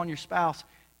phone, calling your spouse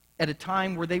at a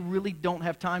time where they really don't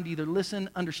have time to either listen,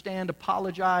 understand,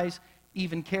 apologize,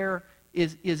 even care.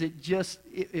 Is it just,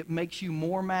 it makes you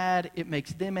more mad, it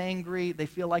makes them angry, they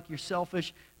feel like you're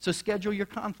selfish. So schedule your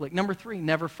conflict. Number 3,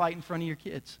 never fight in front of your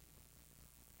kids.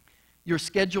 Your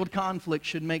scheduled conflict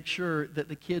should make sure that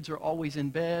the kids are always in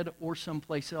bed or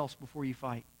someplace else before you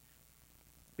fight.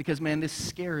 Because, man, this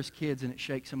scares kids and it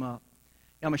shakes them up.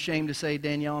 I'm ashamed to say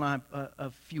Danielle and I,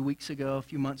 a few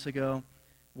months ago,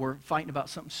 were fighting about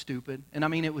something stupid. And I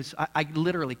mean, I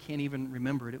literally can't even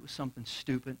remember it. It was something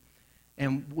stupid.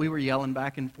 And we were yelling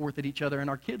back and forth at each other, and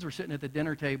our kids were sitting at the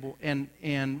dinner table,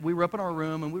 and we were up in our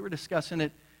room, and we were discussing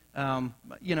it,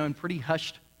 in pretty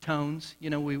hushed tones.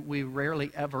 We rarely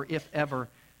ever, if ever,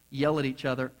 yell at each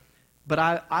other. But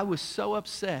I was so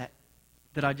upset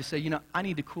that I just said, I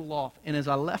need to cool off. And as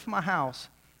I left my house,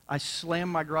 I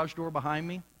slammed my garage door behind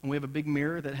me, and we have a big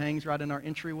mirror that hangs right in our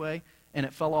entryway, and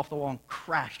it fell off the wall and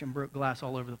crashed and broke glass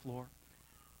all over the floor.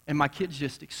 And my kids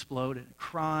just exploded,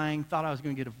 crying, thought I was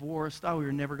going to get divorced, thought we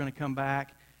were never going to come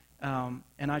back. And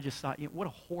I just thought, what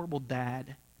a horrible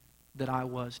dad that I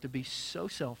was to be so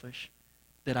selfish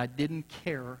that I didn't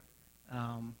care,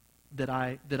 that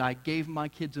I gave my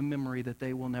kids a memory that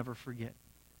they will never forget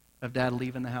of Dad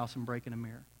leaving the house and breaking a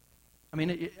mirror. I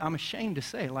mean, I'm ashamed to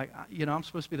say, I'm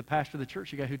supposed to be the pastor of the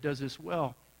church, the guy who does this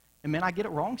well. And, man, I get it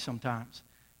wrong sometimes.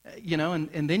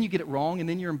 And then you get it wrong, and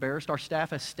then you're embarrassed. Our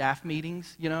staff has staff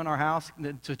meetings, in our house.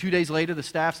 So 2 days later, the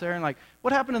staff's there, and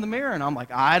what happened to the mirror? And I'm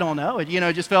like, I don't know. It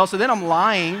just fell. So then I'm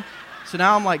lying. So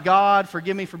now I'm like, God,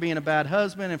 forgive me for being a bad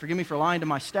husband, and forgive me for lying to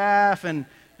my staff, and,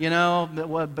 being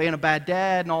a bad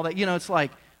dad and all that. It's like,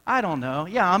 I don't know.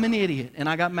 Yeah, I'm an idiot, and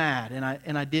I got mad, and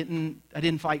I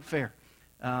didn't fight fair.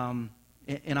 And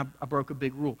I broke a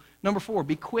big rule. Number 4,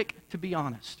 be quick to be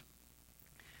honest.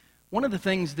 One of the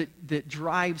things that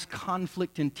drives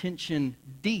conflict and tension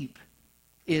deep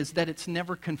is that it's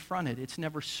never confronted, it's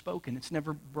never spoken, it's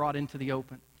never brought into the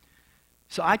open.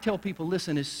 So I tell people,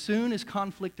 listen, as soon as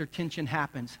conflict or tension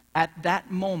happens, at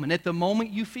that moment, at the moment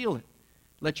you feel it,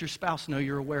 let your spouse know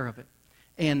you're aware of it.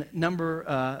 And number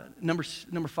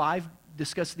 5,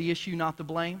 discuss the issue, not the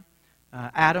blame.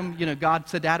 Adam, God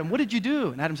said to Adam, what did you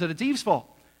do? And Adam said, it's Eve's fault.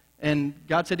 And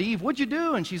God said to Eve, what'd you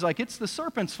do? And she's like, it's the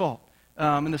serpent's fault.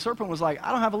 And the serpent was like,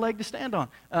 I don't have a leg to stand on.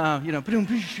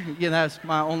 That's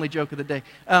my only joke of the day.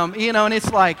 And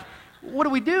it's like,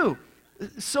 what do?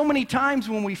 So many times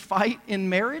when we fight in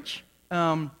marriage,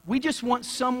 we just want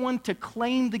someone to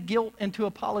claim the guilt and to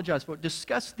apologize for it.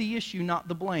 Discuss the issue, not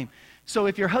the blame. So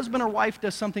if your husband or wife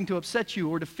does something to upset you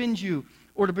or to offend you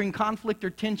or to bring conflict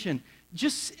or tension,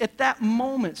 just at that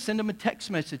moment, send them a text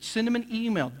message, send them an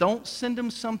email. Don't send them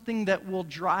something that will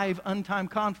drive untimed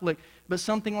conflict, but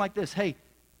something like this. Hey,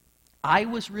 I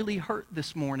was really hurt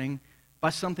this morning by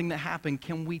something that happened.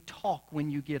 Can we talk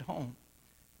when you get home?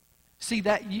 See,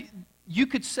 that you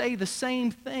could say the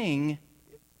same thing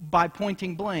by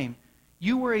pointing blame.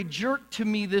 You were a jerk to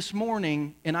me this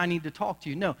morning, and I need to talk to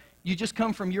you. No, you just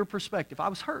come from your perspective. I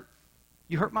was hurt.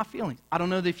 You hurt my feelings. I don't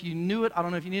know if you knew it. I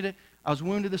don't know if you needed it. I was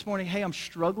wounded this morning. Hey, I'm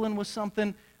struggling with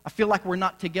something. I feel like we're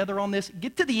not together on this.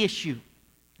 Get to the issue.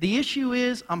 The issue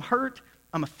is I'm hurt.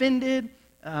 I'm offended.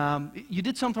 You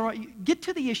did something wrong. Get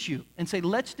to the issue and say,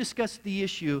 let's discuss the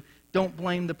issue. Don't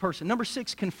blame the person. Number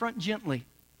 6, confront gently.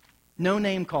 No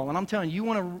name call. And I'm telling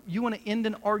you, you want to end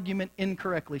an argument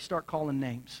incorrectly, start calling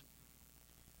names.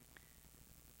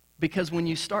 Because when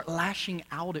you start lashing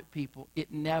out at people,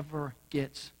 it never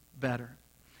gets better.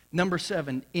 Number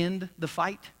 7, end the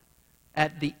fight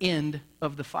at the end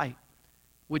of the fight.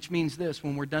 Which means this,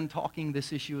 when we're done talking,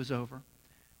 this issue is over.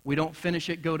 We don't finish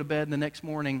it, go to bed, and the next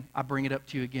morning I bring it up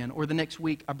to you again. Or the next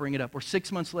week I bring it up. Or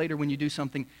 6 months later when you do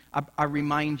something, I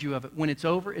remind you of it. When it's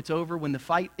over, it's over. When the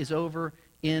fight is over,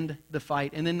 end the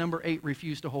fight. And then number 8,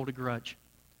 refuse to hold a grudge.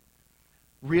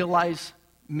 Realize,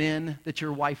 men, that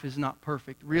your wife is not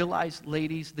perfect. Realize,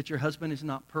 ladies, that your husband is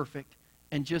not perfect.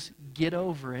 And just get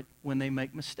over it when they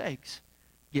make mistakes.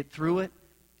 Get through it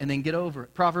and then get over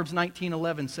it. Proverbs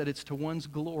 19:11 said it's to one's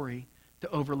glory to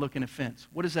overlook an offense.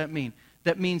 What does that mean?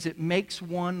 That means it makes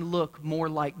one look more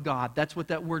like God. That's what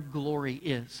that word glory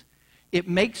is. It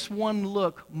makes one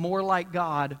look more like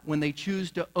God when they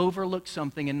choose to overlook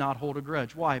something and not hold a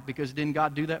grudge. Why? Because didn't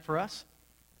God do that for us?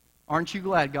 Aren't you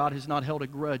glad God has not held a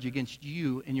grudge against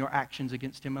you and your actions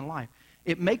against Him in life?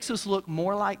 It makes us look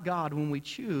more like God when we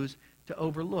choose to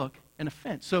overlook an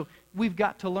offense. So we've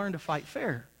got to learn to fight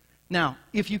fair. Now,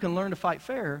 if you can learn to fight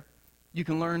fair, you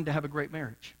can learn to have a great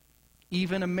marriage.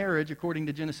 Even a marriage, according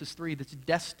to Genesis 3, that's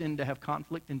destined to have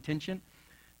conflict and tension.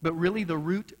 But really the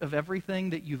root of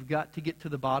everything that you've got to get to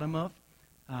the bottom of,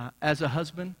 as a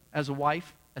husband, as a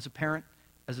wife, as a parent,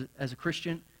 as a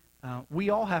Christian, we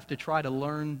all have to try to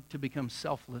learn to become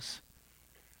selfless.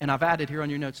 And I've added here on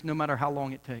your notes, no matter how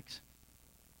long it takes.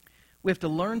 We have to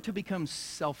learn to become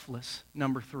selfless,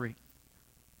 number 3,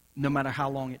 no matter how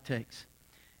long it takes.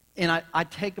 And I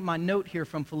take my note here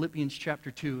from Philippians chapter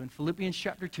 2. In Philippians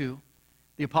chapter 2,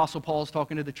 the Apostle Paul is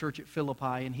talking to the church at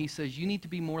Philippi, and he says, you need to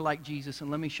be more like Jesus,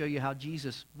 and let me show you how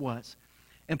Jesus was.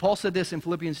 And Paul said this in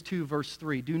Philippians 2, verse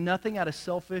 3, do nothing out of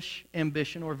selfish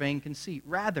ambition or vain conceit.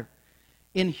 Rather,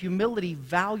 in humility,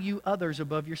 value others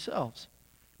above yourselves.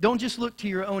 Don't just look to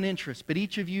your own interests, but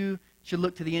each of you should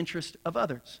look to the interest of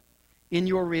others. In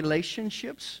your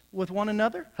relationships with one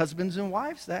another, husbands and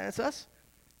wives, that's us,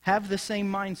 have the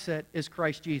same mindset as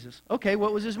Christ Jesus. Okay,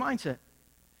 what was his mindset?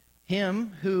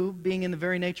 Him who, being in the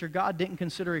very nature of God, didn't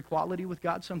consider equality with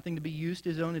God something to be used to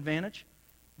his own advantage.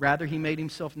 Rather, he made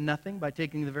himself nothing by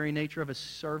taking the very nature of a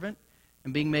servant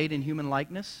and being made in human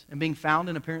likeness. And being found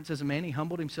in appearance as a man, he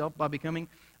humbled himself by becoming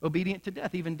obedient to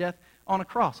death, even death on a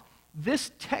cross.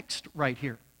 This text right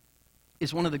here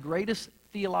is one of the greatest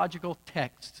theological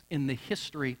texts in the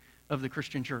history of the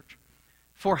Christian church.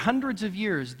 For hundreds of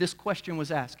years, this question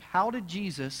was asked. How did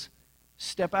Jesus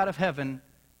step out of heaven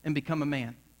and become a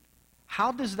man?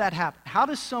 How does that happen? How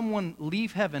does someone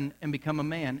leave heaven and become a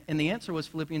man? And the answer was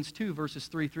Philippians 2, verses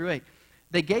 3 through 8.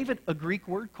 They gave it a Greek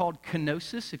word called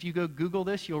kenosis. If you go Google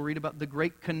this, you'll read about the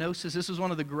great kenosis. This is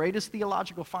one of the greatest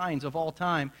theological finds of all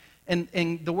time. And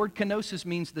the word kenosis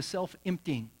means the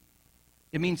self-emptying.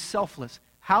 It means selfless.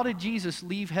 How did Jesus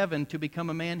leave heaven to become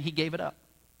a man? He gave it up.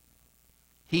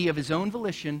 He, of his own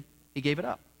volition, he gave it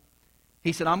up.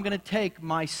 He said, I'm going to take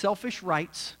my selfish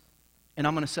rights and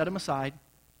I'm going to set them aside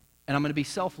and I'm going to be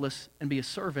selfless and be a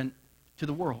servant to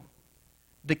the world.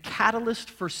 The catalyst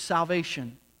for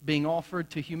salvation being offered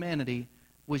to humanity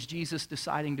was Jesus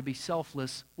deciding to be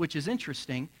selfless, which is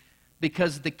interesting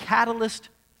because the catalyst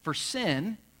for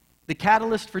sin, the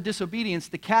catalyst for disobedience,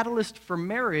 the catalyst for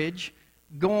marriage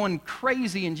going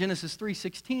crazy in Genesis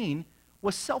 3:16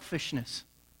 was selfishness.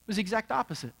 It was the exact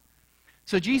opposite.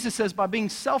 So Jesus says, by being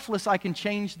selfless, I can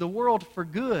change the world for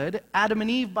good. Adam and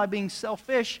Eve, by being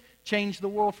selfish, changed the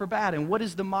world for bad. And what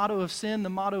is the motto of sin? The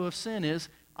motto of sin is,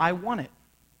 I want it.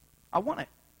 I want it.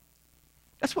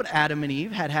 That's what Adam and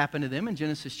Eve had happen to them in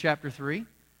Genesis chapter 3.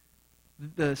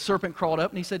 The serpent crawled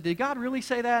up and he said, did God really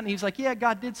say that? And he's like, yeah,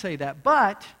 God did say that.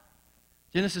 But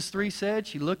Genesis 3 said,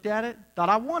 she looked at it, thought,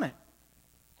 I want it.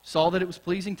 Saw that it was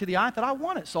pleasing to the eye, thought, I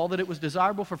want it. Saw that it was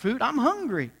desirable for food, I'm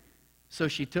hungry. So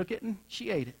she took it and she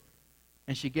ate it.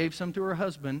 And she gave some to her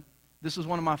husband. This is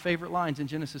one of my favorite lines in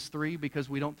Genesis 3 because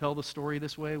we don't tell the story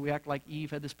this way. We act like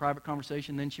Eve had this private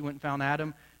conversation, then she went and found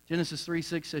Adam. Genesis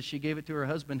 3:6 says she gave it to her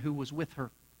husband who was with her.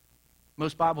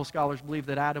 Most Bible scholars believe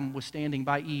that Adam was standing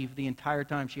by Eve the entire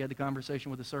time she had the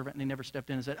conversation with the servant and he never stepped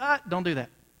in and said, don't do that.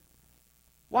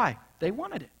 Why? They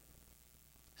wanted it.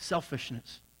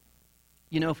 Selfishness.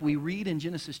 You know, if we read in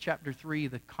Genesis chapter 3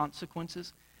 the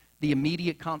consequences, the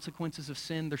immediate consequences of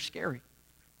sin, they're scary.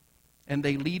 And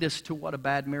they lead us to what a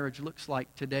bad marriage looks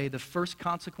like today. The first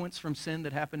consequence from sin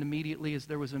that happened immediately is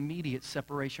there was immediate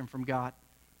separation from God.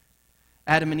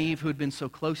 Adam and Eve, who had been so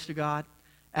close to God.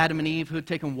 Adam and Eve, who had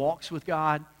taken walks with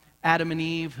God. Adam and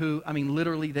Eve, who,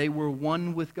 literally they were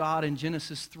one with God. In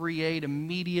Genesis 3:8,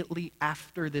 immediately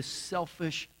after this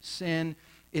selfish sin,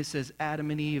 it says Adam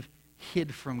and Eve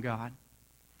hid from God.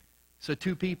 So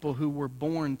two people who were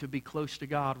born to be close to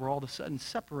God were all of a sudden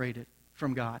separated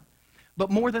from God. But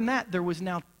more than that, there was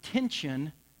now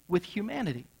tension with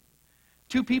humanity.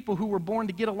 Two people who were born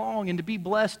to get along and to be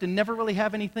blessed and never really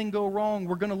have anything go wrong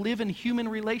were going to live in human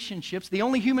relationships. The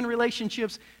only human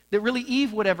relationships that really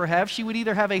Eve would ever have, she would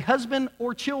either have a husband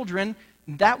or children.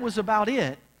 That was about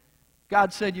it.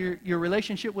 God said your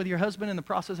relationship with your husband in the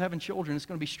process of having children, it's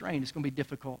going to be strained. It's going to be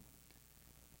difficult.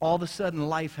 All of a sudden,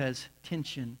 life has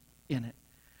tension in it.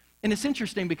 And it's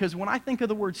interesting because when I think of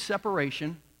the word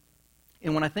separation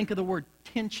and when I think of the word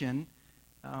tension,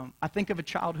 I think of a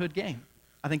childhood game.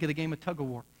 I think of the game of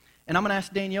tug-of-war. And I'm going to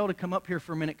ask Danielle to come up here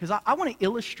for a minute because I want to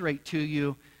illustrate to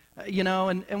you,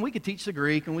 and we could teach the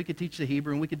Greek and we could teach the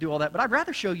Hebrew and we could do all that, but I'd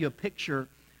rather show you a picture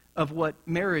of what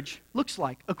marriage looks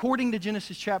like according to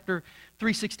Genesis chapter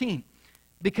 3:16.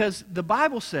 Because the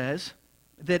Bible says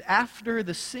that after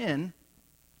the sin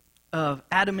of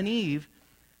Adam and Eve,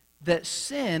 that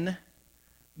sin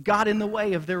got in the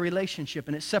way of their relationship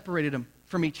and it separated them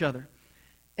from each other.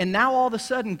 And now all of a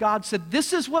sudden God said,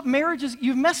 this is what marriage is.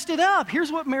 You've messed it up.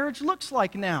 Here's what marriage looks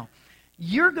like now.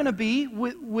 You're going to be,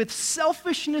 with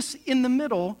selfishness in the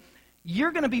middle,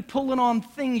 you're going to be pulling on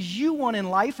things you want in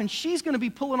life, and she's going to be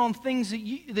pulling on things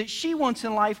that she wants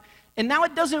in life. And now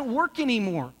it doesn't work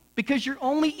anymore because you're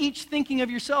only each thinking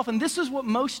of yourself. And this is what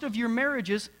most of your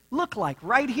marriages look like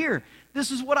right here.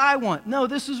 This is what I want. No,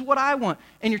 this is what I want.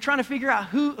 And you're trying to figure out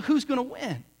who's going to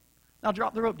win. Now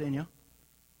drop the rope, Danielle.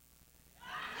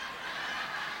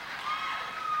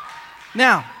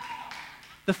 Now,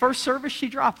 the first service, she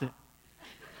dropped it.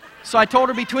 So I told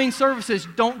her between services,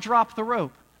 don't drop the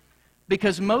rope.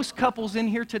 Because most couples in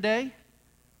here today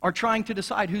are trying to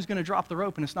decide who's going to drop the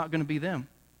rope, and it's not going to be them.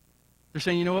 They're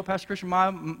saying, you know what, Pastor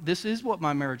Christian, this is what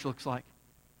my marriage looks like.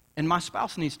 And my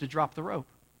spouse needs to drop the rope.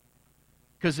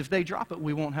 Because if they drop it,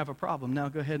 we won't have a problem. Now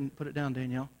go ahead and put it down,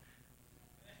 Danielle.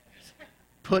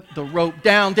 Put the rope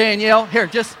down, Danielle. Here,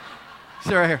 just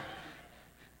sit right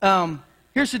here.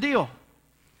 Here's the deal.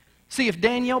 See, if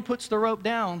Danielle puts the rope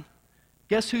down,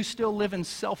 guess who's still living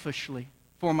selfishly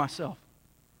for myself?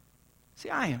 See,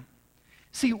 I am.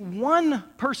 See, one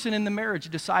person in the marriage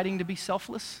deciding to be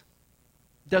selfless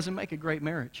doesn't make a great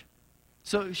marriage.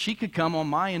 So she could come on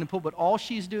my end and pull, but all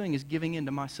she's doing is giving in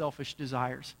to my selfish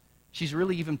desires. She's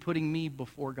really even putting me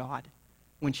before God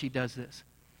when she does this.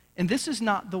 And this is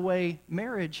not the way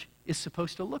marriage is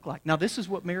supposed to look like. Now, this is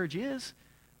what marriage is.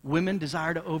 Women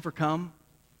desire to overcome,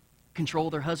 control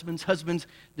their husbands. Husbands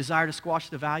desire to squash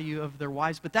the value of their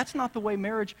wives. But that's not the way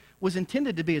marriage was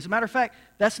intended to be. As a matter of fact,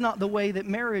 that's not the way that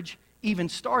marriage even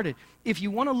started. If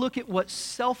you want to look at what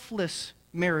selfless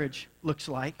marriage looks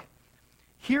like,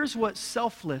 here's what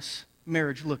selfless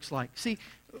marriage looks like. See,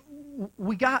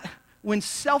 when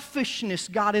selfishness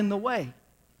got in the way,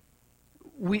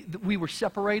 we were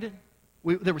separated.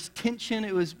 There was tension.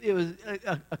 It was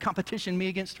a competition, me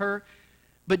against her.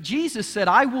 But Jesus said,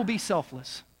 I will be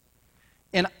selfless.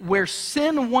 And where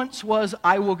sin once was,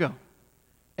 I will go.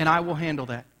 And I will handle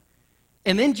that.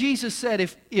 And then Jesus said,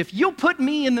 if you'll put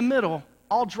me in the middle,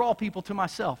 I'll draw people to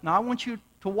myself. Now, I want you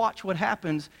to watch what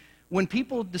happens when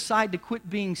people decide to quit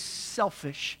being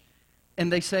selfish and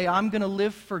they say, I'm going to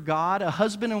live for God. A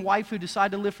husband and wife who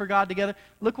decide to live for God together,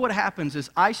 look what happens is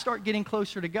I start getting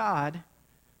closer to God,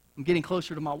 I'm getting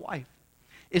closer to my wife.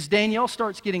 As Danielle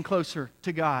starts getting closer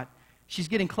to God, she's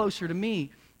getting closer to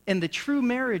me. And the true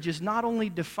marriage is not only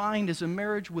defined as a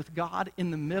marriage with God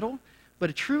in the middle, but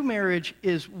a true marriage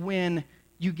is when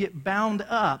you get bound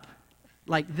up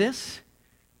like this,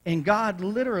 and God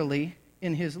literally,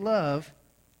 in His love,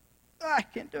 I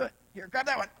can't do it. Here, grab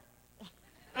that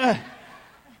one.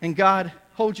 And God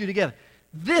holds you together.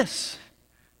 This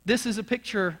is a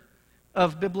picture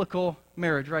of biblical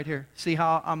marriage right here. See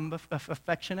how I'm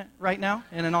affectionate right now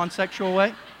in a non-sexual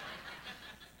way?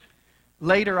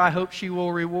 Later, I hope she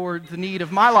will reward the need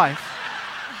of my life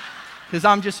because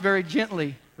I'm just very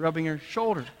gently rubbing her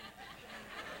shoulder.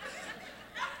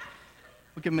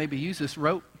 We can maybe use this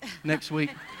rope next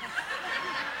week.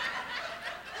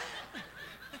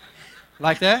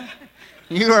 Like that?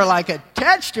 You are like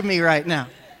attached to me right now.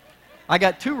 I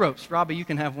got 2 ropes. Robbie, you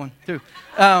can have one too.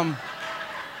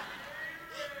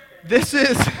 This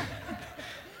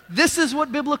is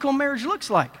what biblical marriage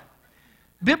looks like.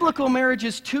 Biblical marriage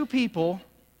is 2 people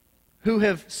who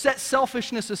have set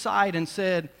selfishness aside and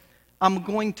said, I'm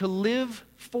going to live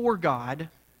for God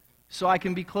so I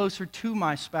can be closer to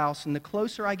my spouse. And the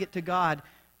closer I get to God,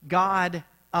 God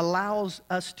allows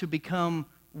us to become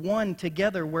one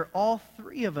together where all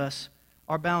 3 of us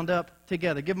are bound up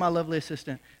together. Give my lovely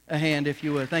assistant a hand if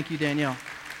you would. Thank you, Danielle.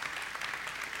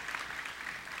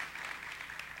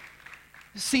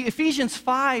 See, Ephesians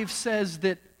 5 says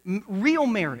that real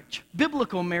marriage,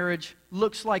 biblical marriage,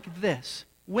 looks like this.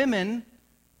 Women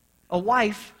A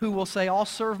wife who will say, I'll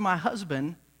serve my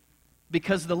husband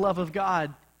because the love of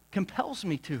God compels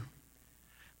me to.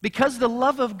 Because the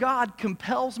love of God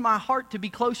compels my heart to be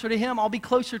closer to Him, I'll be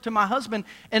closer to my husband.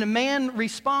 And a man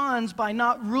responds by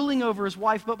not ruling over his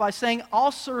wife, but by saying,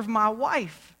 I'll serve my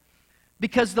wife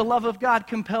because the love of God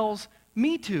compels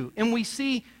me to. And we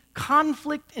see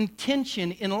conflict and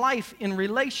tension in life, in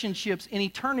relationships, in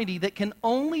eternity that can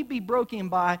only be broken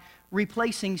by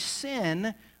replacing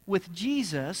sin with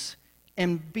Jesus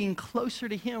and being closer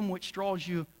to Him, which draws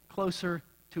you closer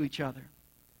to each other.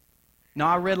 Now,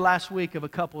 I read last week of a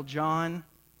couple, John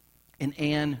and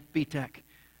Ann Bitek,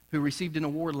 who received an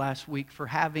award last week for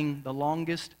having the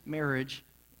longest marriage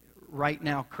right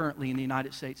now, currently in the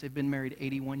United States. They've been married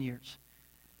 81 years.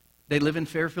 They live in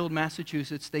Fairfield,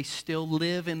 Massachusetts. They still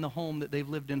live in the home that they've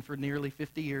lived in for nearly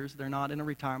 50 years. They're not in a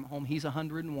retirement home. He's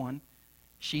 101.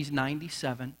 She's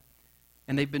 97.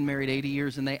 And they've been married 80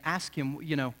 years. And they ask him,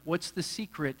 what's the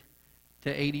secret to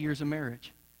 80 years of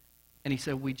marriage? And he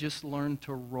said, we just learned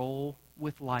to roll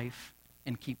with life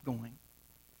and keep going.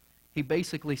 He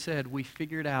basically said, we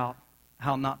figured out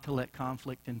how not to let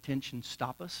conflict and tension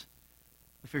stop us.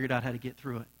 We figured out how to get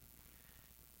through it.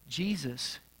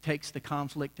 Jesus takes the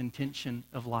conflict and tension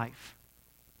of life,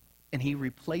 and He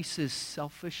replaces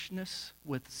selfishness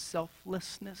with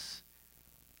selflessness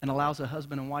and allows a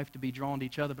husband and wife to be drawn to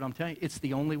each other. But I'm telling you, it's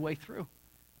the only way through.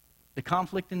 The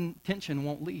conflict and tension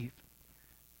won't leave.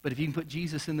 But if you can put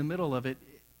Jesus in the middle of it,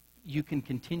 you can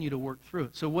continue to work through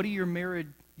it. So what are your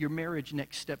marriage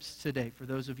next steps today for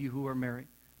those of you who are married?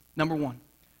 Number one,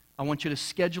 I want you to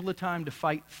schedule a time to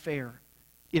fight fair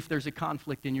if there's a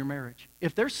conflict in your marriage.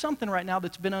 If there's something right now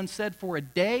that's been unsaid for a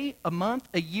day, a month,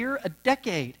 a year, a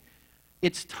decade,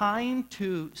 it's time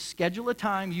to schedule a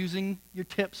time using your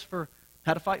tips for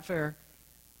how to fight fair.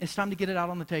 It's time to get it out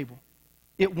on the table.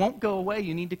 It won't go away.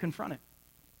 You need to confront it.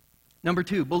 Number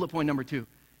two, bullet point number two.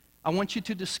 I want you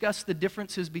to discuss the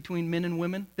differences between men and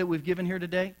women that we've given here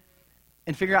today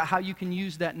and figure out how you can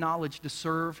use that knowledge to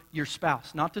serve your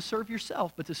spouse. Not to serve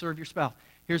yourself, but to serve your spouse.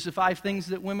 Here's the 5 things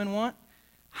that women want.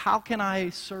 How can I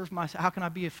serve myself? How can I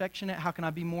be affectionate? How can I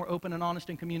be more open and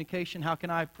honest in communication? How can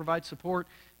I provide support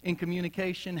in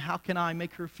communication? How can I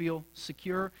make her feel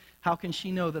secure? How can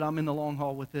she know that I'm in the long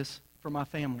haul with this for my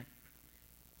family?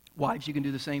 Wives, you can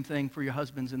do the same thing for your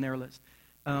husbands in their list.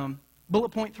 Bullet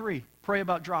point 3, pray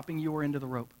about dropping your end of the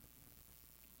rope.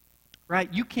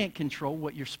 Right? You can't control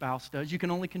what your spouse does. You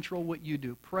can only control what you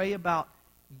do. Pray about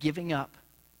giving up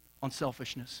on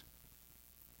selfishness.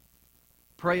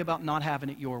 Pray about not having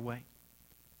it your way.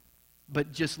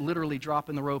 But just literally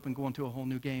dropping the rope and going to a whole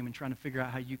new game and trying to figure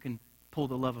out how you can pull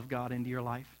the love of God into your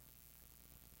life.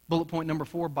 Bullet point number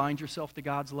 4, bind yourself to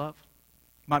God's love.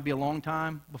 Might be a long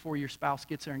time before your spouse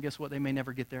gets there, and guess what? They may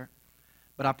never get there.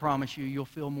 But I promise you, you'll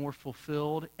feel more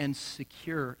fulfilled and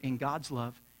secure in God's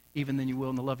love even than you will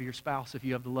in the love of your spouse if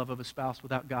you have the love of a spouse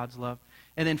without God's love.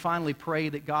 And then finally, pray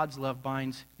that God's love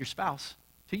binds your spouse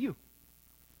to you.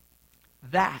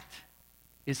 That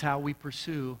is how we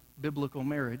pursue biblical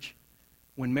marriage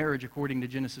when marriage, according to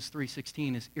Genesis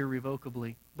 3:16, is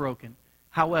irrevocably broken.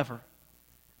 However,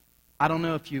 I don't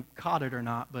know if you caught it or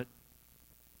not, but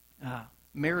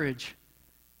marriage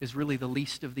is really the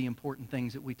least of the important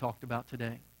things that we talked about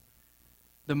today.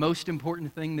 The most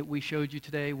important thing that we showed you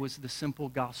today was the simple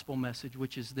gospel message,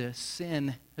 which is this: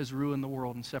 sin has ruined the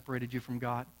world and separated you from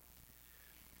God.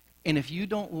 And if you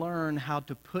don't learn how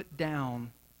to put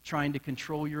down trying to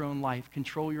control your own life,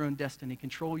 control your own destiny,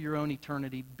 control your own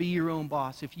eternity, be your own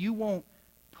boss, if you won't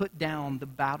put down the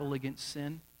battle against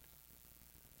sin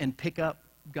and pick up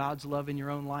God's love in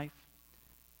your own life,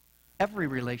 every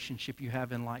relationship you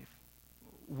have in life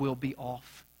will be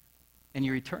off. And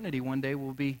your eternity one day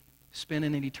will be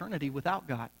spending an eternity without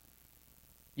God.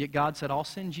 Yet God said, I'll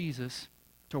send Jesus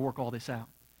to work all this out.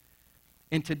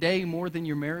 And today, more than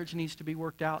your marriage needs to be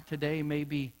worked out, today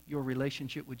maybe your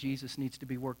relationship with Jesus needs to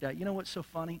be worked out. You know what's so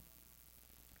funny?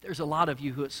 There's a lot of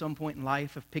you who at some point in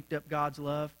life have picked up God's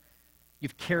love.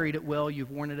 You've carried it well.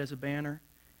 You've worn it as a banner.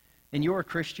 And you're a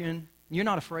Christian. You're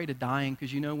not afraid of dying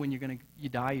because you know when you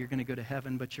die, you're going to go to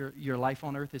heaven, but your life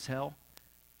on earth is hell.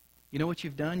 You know what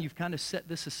you've done? You've kind of set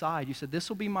this aside. You said, this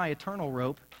will be my eternal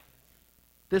rope.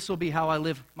 This will be how I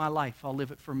live my life. I'll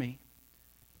live it for me.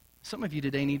 Some of you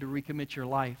today need to recommit your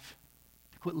life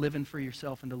to quit living for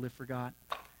yourself and to live for God.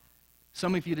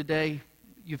 Some of you today,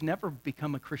 you've never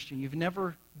become a Christian. You've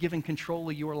never given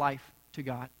control of your life to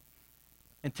God.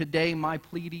 And today, my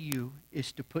plea to you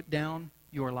is to put down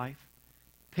your life,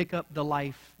 pick up the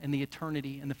life and the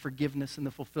eternity and the forgiveness and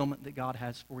the fulfillment that God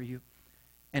has for you,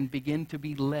 and begin to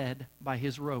be led by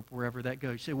His rope wherever that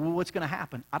goes. You say, well, what's going to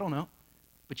happen? I don't know.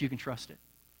 but you can trust it.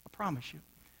 I promise you.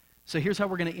 So here's how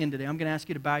we're going to end today. I'm going to ask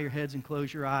you to bow your heads and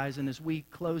close your eyes. And as we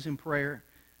close in prayer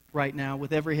right now,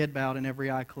 with every head bowed and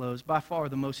every eye closed, by far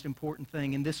the most important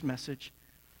thing in this message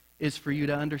is for you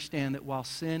to understand that while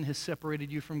sin has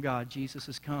separated you from God, Jesus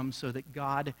has come so that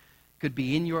God could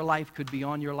be in your life, could be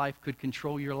on your life, could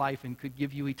control your life, and could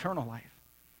give you eternal life.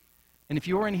 And if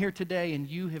you're in here today and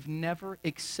you have never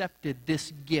accepted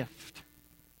this gift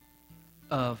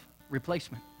of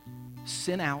replacement,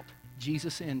 sin out,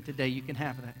 Jesus in, today you can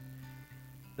have that.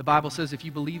 The Bible says if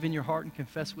you believe in your heart and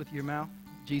confess with your mouth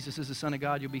Jesus is the Son of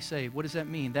God, you'll be saved. What does that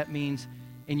mean? That means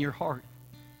in your heart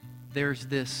there's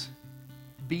this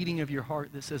beating of your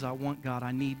heart that says, I want God,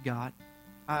 I need God.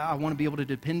 I want to be able to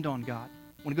depend on God.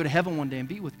 I want to go to heaven one day and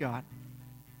be with God.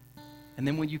 And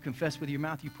then when you confess with your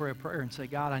mouth, you pray a prayer and say,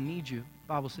 God, I need you. The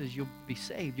Bible says you'll be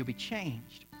saved, you'll be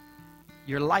changed.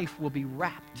 Your life will be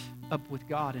wrapped up with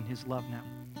God and His love now.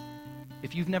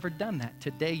 If you've never done that,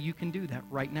 today you can do that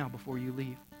right now before you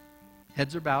leave.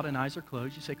 Heads are bowed and eyes are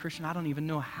closed. You say, Christian, I don't even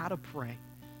know how to pray.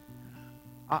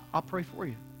 I'll pray for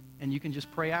you. And you can just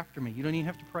pray after me. You don't even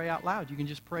have to pray out loud. You can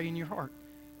just pray in your heart.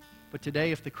 But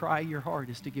today, if the cry of your heart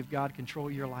is to give God control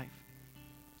of your life,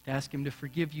 to ask Him to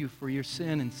forgive you for your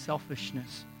sin and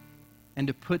selfishness, and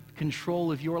to put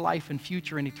control of your life and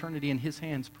future and eternity in His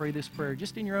hands, pray this prayer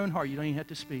just in your own heart. You don't even have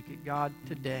to speak it. God,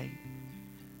 today,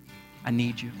 I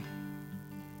need you.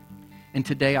 And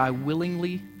today I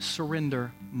willingly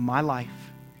surrender my life,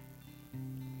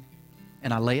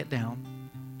 and I lay it down,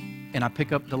 and I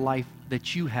pick up the life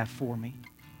that you have for me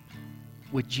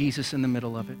with Jesus in the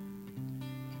middle of it.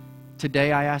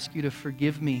 Today I ask you to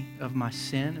forgive me of my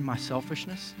sin and my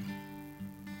selfishness.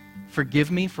 Forgive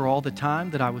me for all the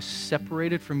time that I was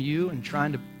separated from you and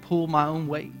trying to pull my own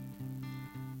weight.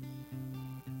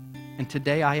 And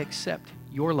today I accept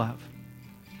your love,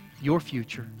 your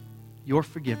future, your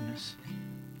forgiveness,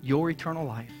 your eternal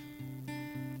life.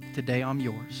 Today I'm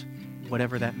yours,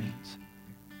 whatever that means.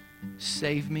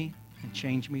 Save me and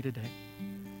change me today.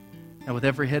 Now, with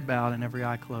every head bowed and every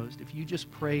eye closed, if you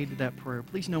just prayed that prayer,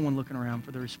 please no one looking around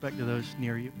for the respect of those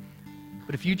near you.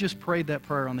 But if you just prayed that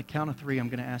prayer, on the count of 3, I'm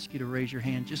going to ask you to raise your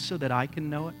hand just so that I can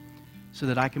know it, so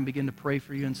that I can begin to pray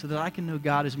for you, and so that I can know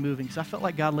God is moving. Because I felt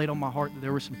like God laid on my heart that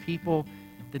there were some people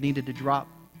that needed to drop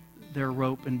their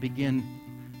rope and begin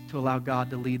to allow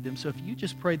God to lead them. So if you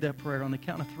just prayed that prayer, on the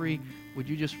count of 3, would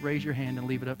you just raise your hand and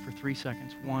leave it up for 3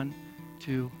 seconds? 1,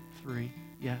 2, 3.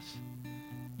 Yes.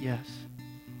 Yes.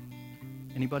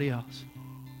 Anybody else?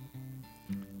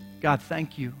 God,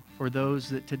 thank you for those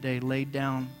that today laid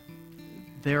down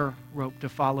their rope to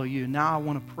follow you. Now I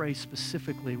want to pray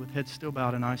specifically with heads still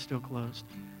bowed and eyes still closed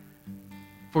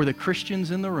for the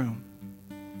Christians in the room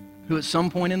who at some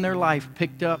point in their life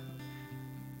picked up,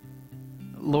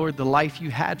 Lord, the life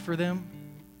you had for them,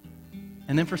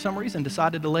 and then for some reason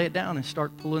decided to lay it down and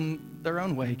start pulling their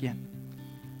own way again.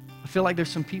 I feel like there's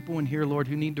some people in here, Lord,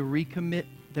 who need to recommit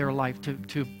their life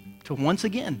to once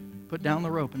again put down the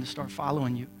rope and to start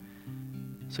following you.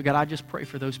 So God, I just pray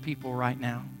for those people right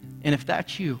now. And if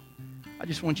that's you, I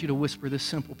just want you to whisper this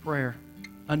simple prayer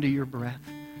under your breath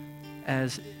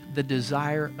as the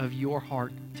desire of your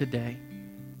heart today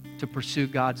to pursue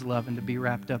God's love and to be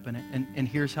wrapped up in it. And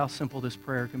here's how simple this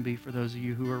prayer can be for those of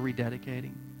you who are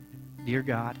rededicating. Dear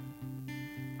God,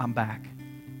 I'm back.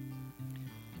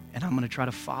 And I'm going to try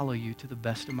to follow you to the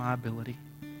best of my ability.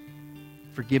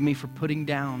 Forgive me for putting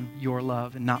down your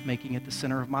love and not making it the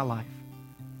center of my life.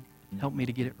 Help me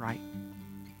to get it right.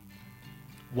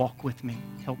 Walk with me.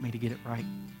 Help me to get it right.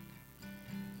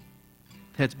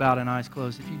 Heads bowed and eyes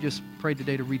closed. If you just prayed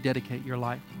today to rededicate your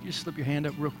life, you just slip your hand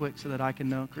up real quick so that I can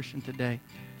know, Christian, today,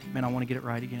 man, I want to get it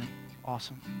right again.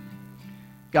 Awesome.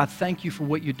 God, thank you for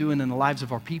what you're doing in the lives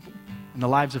of our people, in the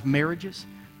lives of marriages,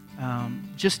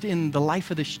 just in the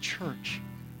life of this church.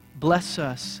 Bless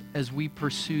us as we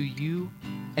pursue you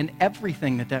and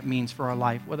everything that means for our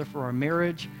life, whether for our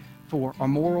marriage, for our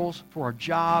morals, for our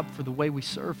job, for the way we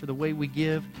serve, for the way we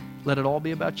give. Let it all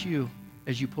be about you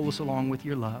as you pull us along with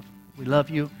your love. We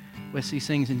love you. We see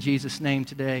things in Jesus' name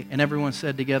today. And everyone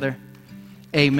said together, amen.